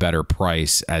certainly the better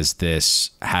price, as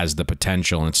this has the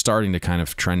potential. And it's starting to kind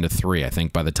of trend to 3. I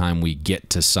think by the time we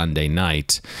get to Sunday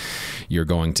night, you're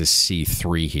going to see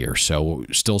 3 here. So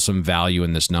still some value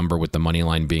in this number, with the money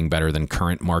line being better than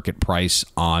current market price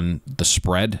on the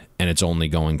spread. And it's only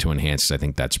going to enhance, because I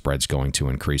think that spread's going to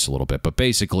increase a little bit. But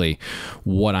basically,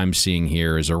 what I'm seeing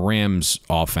here is a Rams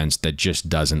offense that just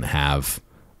doesn't have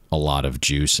a lot of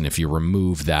juice. And if you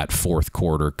remove that fourth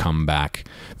quarter comeback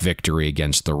victory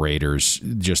against the Raiders,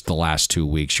 just the last 2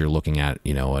 weeks, you're looking at,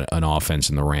 an offense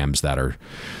in the Rams that are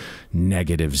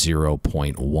negative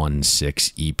 0.16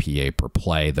 EPA per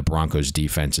play. The Broncos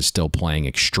defense is still playing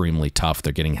extremely tough.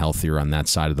 They're getting healthier on that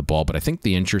side of the ball. But I think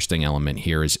the interesting element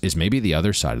here is maybe the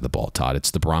other side of the ball, Todd.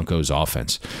 It's the Broncos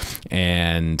offense.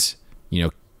 And,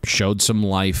 showed some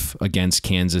life against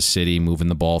Kansas City, moving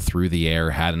the ball through the air,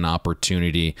 had an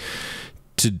opportunity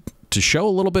to show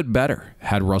a little bit better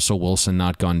had Russell Wilson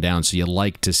not gone down. So you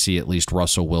like to see at least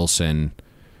Russell Wilson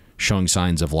showing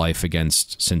signs of life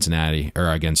against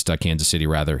Kansas City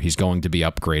rather. He's going to be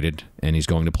upgraded, and he's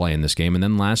going to play in this game. And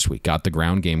then last week got the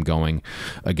ground game going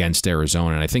against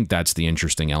Arizona. And I think that's the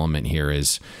interesting element here,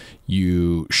 is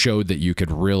you showed that you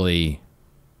could really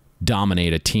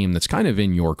dominate a team that's kind of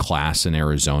in your class in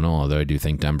Arizona, although I do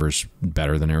think Denver's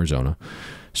better than Arizona,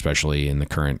 especially in the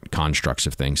current constructs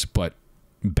of things, but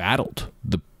battled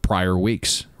the prior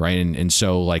weeks, right? And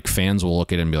so, like, fans will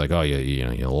look at it and be like, oh, you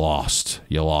lost.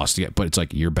 But it's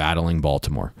like, you're battling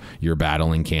Baltimore. You're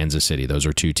battling Kansas City. Those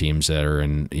are 2 teams that are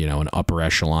in, an upper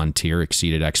echelon tier,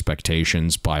 exceeded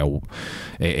expectations by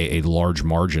a large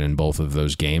margin in both of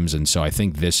those games. And so I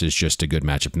think this is just a good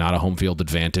matchup. Not a home field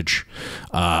advantage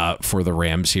for the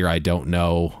Rams here. I don't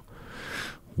know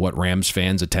what Rams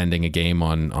fans attending a game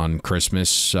on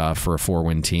Christmas for a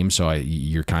 4-win team. So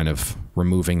you're kind of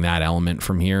removing that element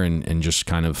from here, and just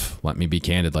kind of let me be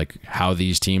candid, like how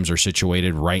these teams are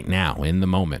situated right now in the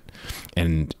moment.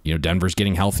 And, Denver's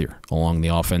getting healthier along the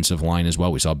offensive line as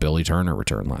well. We saw Billy Turner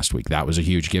return last week. That was a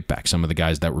huge get back. Some of the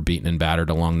guys that were beaten and battered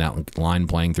along that line,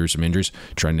 playing through some injuries,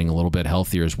 trending a little bit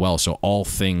healthier as well. So all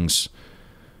things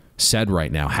said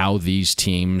right now, how these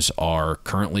teams are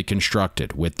currently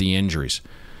constructed with the injuries.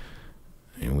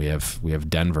 And we have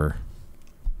Denver,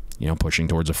 pushing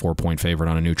towards a 4-point favorite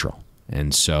on a neutral.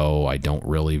 And so I don't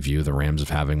really view the Rams as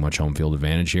having much home field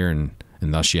advantage here. And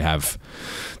thus you have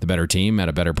the better team at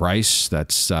a better price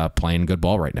that's playing good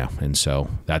ball right now. And so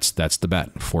that's the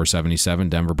bet. 477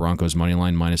 Denver Broncos money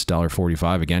line, minus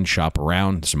 $1.45. Again, shop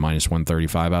around. Some minus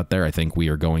 135 out there. I think we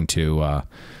are going to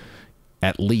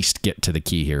at least get to the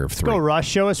key here of 3. Go, Russ.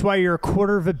 Show us why you're a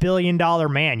 $250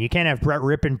 million man. You can't have Brett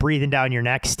Rippon breathing down your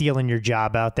neck, stealing your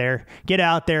job out there. Get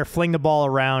out there, fling the ball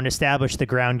around, establish the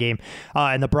ground game.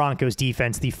 And the Broncos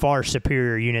defense, the far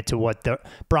superior unit to what the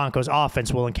Broncos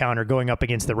offense will encounter going up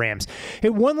against the Rams.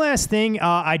 Hey, one last thing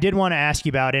I did want to ask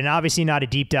you about, and obviously not a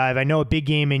deep dive. I know a big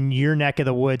game in your neck of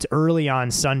the woods early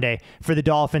on Sunday for the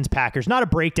Dolphins-Packers. Not a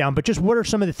breakdown, but just what are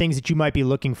some of the things that you might be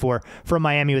looking for from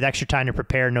Miami with extra time to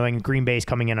prepare, knowing Green Bay is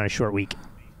coming in on a short week?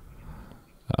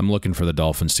 I'm looking for the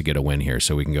Dolphins to get a win here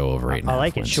so we can go over 8.5 I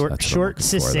like it. Wins. Short,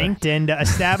 succinct, and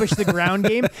establish the ground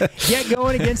game. Get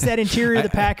going against that interior of the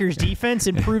Packers defense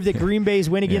and prove that Green Bay's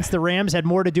win against the Rams had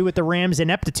more to do with the Rams'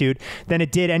 ineptitude than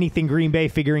it did anything Green Bay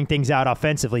figuring things out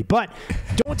offensively. But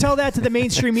don't tell that to the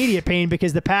mainstream media, Payne,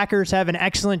 because the Packers have an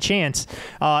excellent chance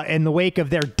in the wake of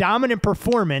their dominant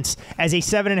performance as a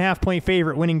 7.5-point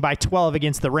favorite, winning by 12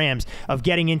 against the Rams, of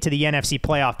getting into the NFC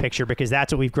playoff picture, because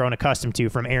that's what we've grown accustomed to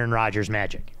from Aaron Rodgers'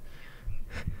 magic.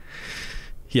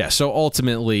 Yeah, so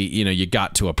ultimately, you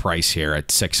got to a price here at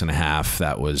 6.5.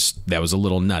 That was a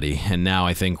little nutty. And now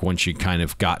I think once you kind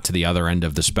of got to the other end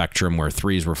of the spectrum where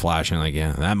threes were flashing, like,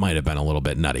 yeah, that might have been a little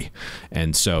bit nutty.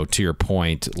 And so to your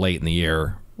point, late in the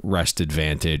year, rest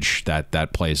advantage,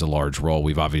 that plays a large role.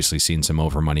 We've obviously seen some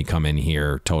over money come in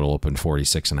here. Total open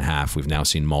 46.5. We've now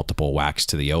seen multiple whacks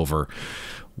to the over.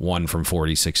 One from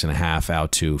 46.5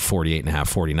 out to 48.5,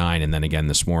 49. And then again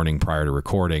this morning prior to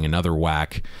recording, another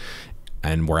whack,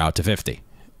 and we're out to 50.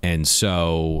 And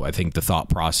so I think the thought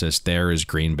process there is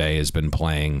Green Bay has been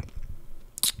playing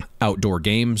outdoor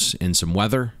games in some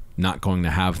weather, not going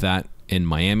to have that in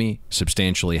Miami,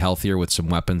 substantially healthier with some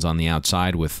weapons on the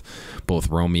outside with both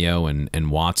Romeo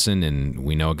and Watson. And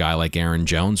we know a guy like Aaron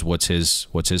Jones, what's his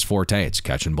forte? It's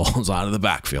catching balls out of the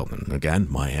backfield. And again,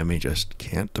 Miami just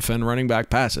can't defend running back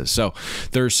passes. So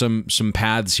there's some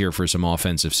paths here for some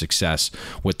offensive success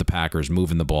with the Packers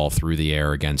moving the ball through the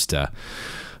air against a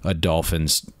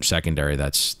Dolphins secondary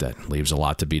that leaves a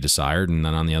lot to be desired. And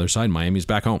then on the other side, Miami's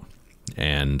back home.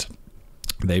 And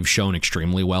they've shown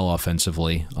extremely well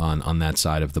offensively on that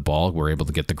side of the ball. We're able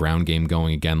to get the ground game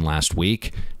going again last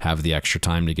week, have the extra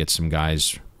time to get some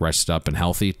guys rested up and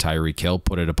healthy. Tyreek Hill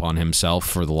put it upon himself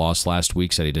for the loss last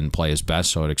week, said he didn't play his best,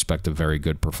 so I'd expect a very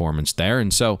good performance there.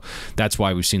 And so that's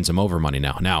why we've seen some over money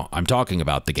now. Now, I'm talking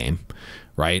about the game,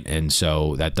 right? And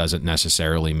so that doesn't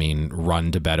necessarily mean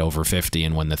run to bet over 50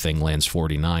 and when the thing lands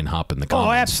 49, hop in the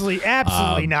comments. Oh,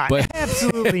 absolutely not.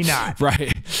 Absolutely not.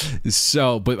 Right.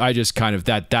 So, but I just kind of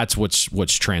that's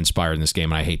what's transpired in this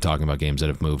game. And I hate talking about games that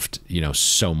have moved,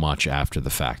 so much after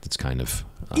the fact. It's kind of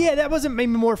that wasn't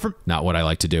maybe more from not what I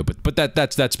like to do, but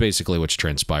that's basically what's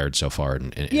transpired so far.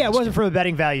 It wasn't from a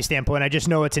betting value standpoint. I just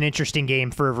know it's an interesting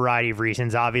game for a variety of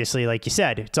reasons. Obviously, like you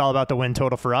said, it's all about the win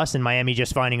total for us, and Miami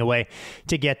just finding a way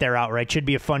to get there outright. Should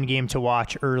be a fun game to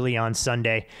watch early on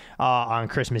Sunday on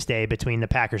Christmas Day between the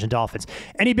Packers and Dolphins.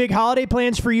 Any big holiday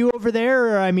plans for you over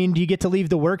there? Or, do you get to leave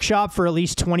the workshop for at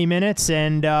least 20 minutes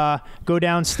and go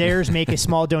downstairs, make a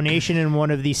small donation in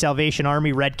one of the Salvation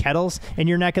Army red kettles in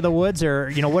your neck of the woods? Or,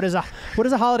 what is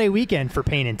a holiday weekend for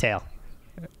Payne entail?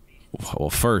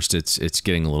 Well, first, it's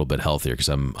getting a little bit healthier because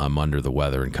I'm under the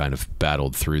weather and kind of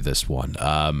battled through this one.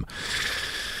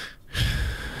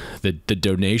 The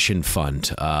donation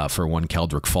fund for one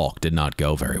Keldrick Falk did not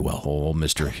go very well. Oh,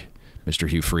 Mr.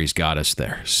 Hugh Freeze got us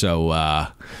there. So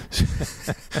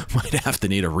might have to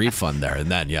need a refund there.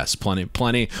 And then, yes, plenty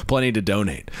to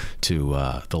donate to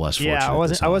the less fortunate. Yeah,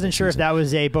 I wasn't sure if that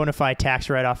was a bona fide tax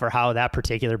write-off or how that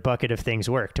particular bucket of things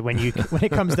worked when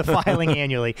it comes to filing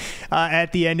annually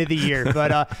at the end of the year.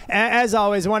 But as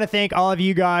always, I want to thank all of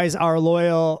you guys, our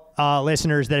loyal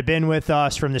listeners that have been with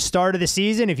us from the start of the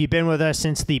season. If you've been with us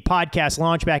since the podcast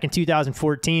launch back in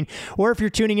 2014, or if you're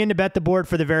tuning in to Bet the Board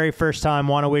for the very first time,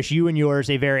 want to wish you and yours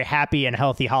a very happy and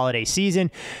healthy holiday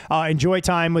season. Enjoy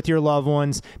time with your loved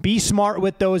ones. Be smart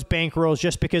with those bankrolls.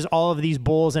 Just because all of these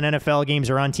Bulls and NFL games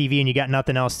are on TV and you got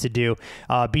nothing else to do,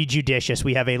 be judicious.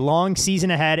 We have a long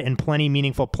season ahead and plenty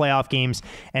meaningful playoff games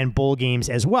and bowl games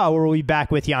as well, where we'll be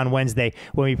back with you on Wednesday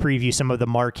when we preview some of the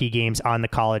marquee games on the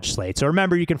college slate. So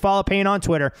remember, you can follow Payne on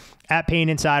Twitter at Payne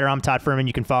Insider. I'm Todd Fuhrman.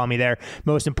 You can follow me there.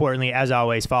 Most importantly, as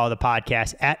always, follow the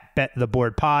podcast at Bet the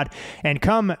Board Pod. And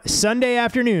come Sunday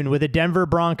afternoon with a Denver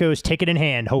Broncos ticket in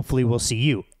hand, hopefully we'll see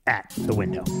you at the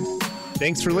window.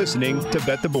 Thanks for listening to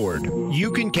Bet the Board.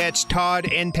 You can catch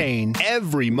Todd and Payne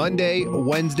every Monday,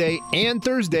 Wednesday, and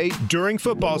Thursday during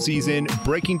football season,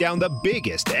 breaking down the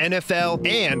biggest NFL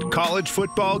and college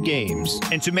football games.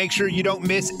 And to make sure you don't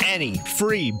miss any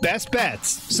free best bets,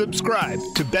 subscribe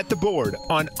to Bet the Board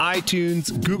on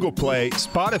iTunes, Google Play,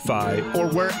 Spotify, or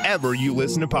wherever you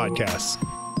listen to podcasts.